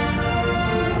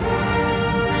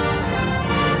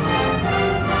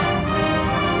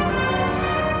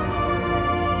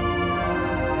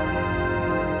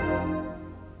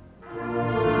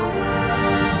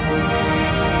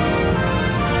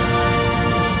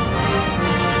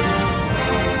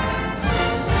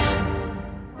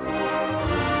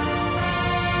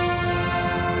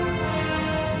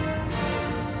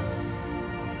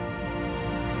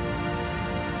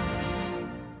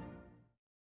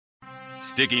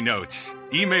 Sticky notes,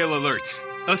 email alerts,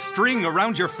 a string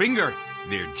around your finger.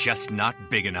 They're just not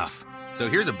big enough. So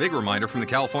here's a big reminder from the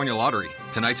California Lottery.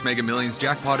 Tonight's Mega Millions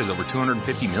jackpot is over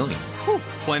 $250 million. Whew.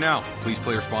 Play now. Please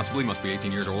play responsibly. Must be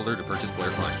 18 years or older to purchase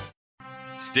player client.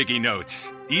 Sticky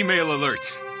notes, email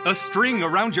alerts, a string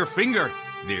around your finger.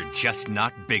 They're just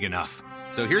not big enough.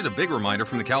 So here's a big reminder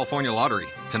from the California Lottery.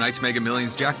 Tonight's Mega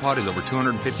Millions jackpot is over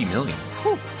 $250 million.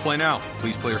 Whew. Play now.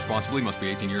 Please play responsibly. Must be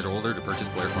 18 years or older to purchase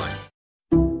player client.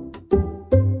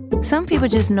 Some people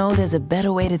just know there's a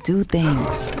better way to do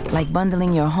things, like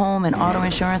bundling your home and auto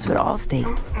insurance with Allstate,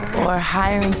 or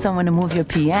hiring someone to move your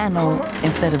piano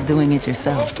instead of doing it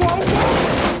yourself.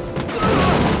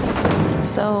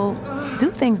 So,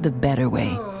 do things the better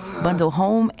way. Bundle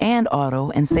home and auto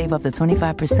and save up to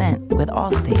 25% with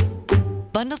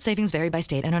Allstate. Bundled savings vary by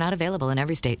state and are not available in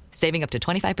every state. Saving up to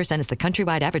 25% is the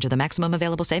countrywide average of the maximum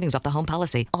available savings off the home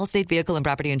policy. Allstate Vehicle and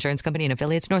Property Insurance Company and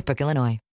affiliates, Northbrook, Illinois.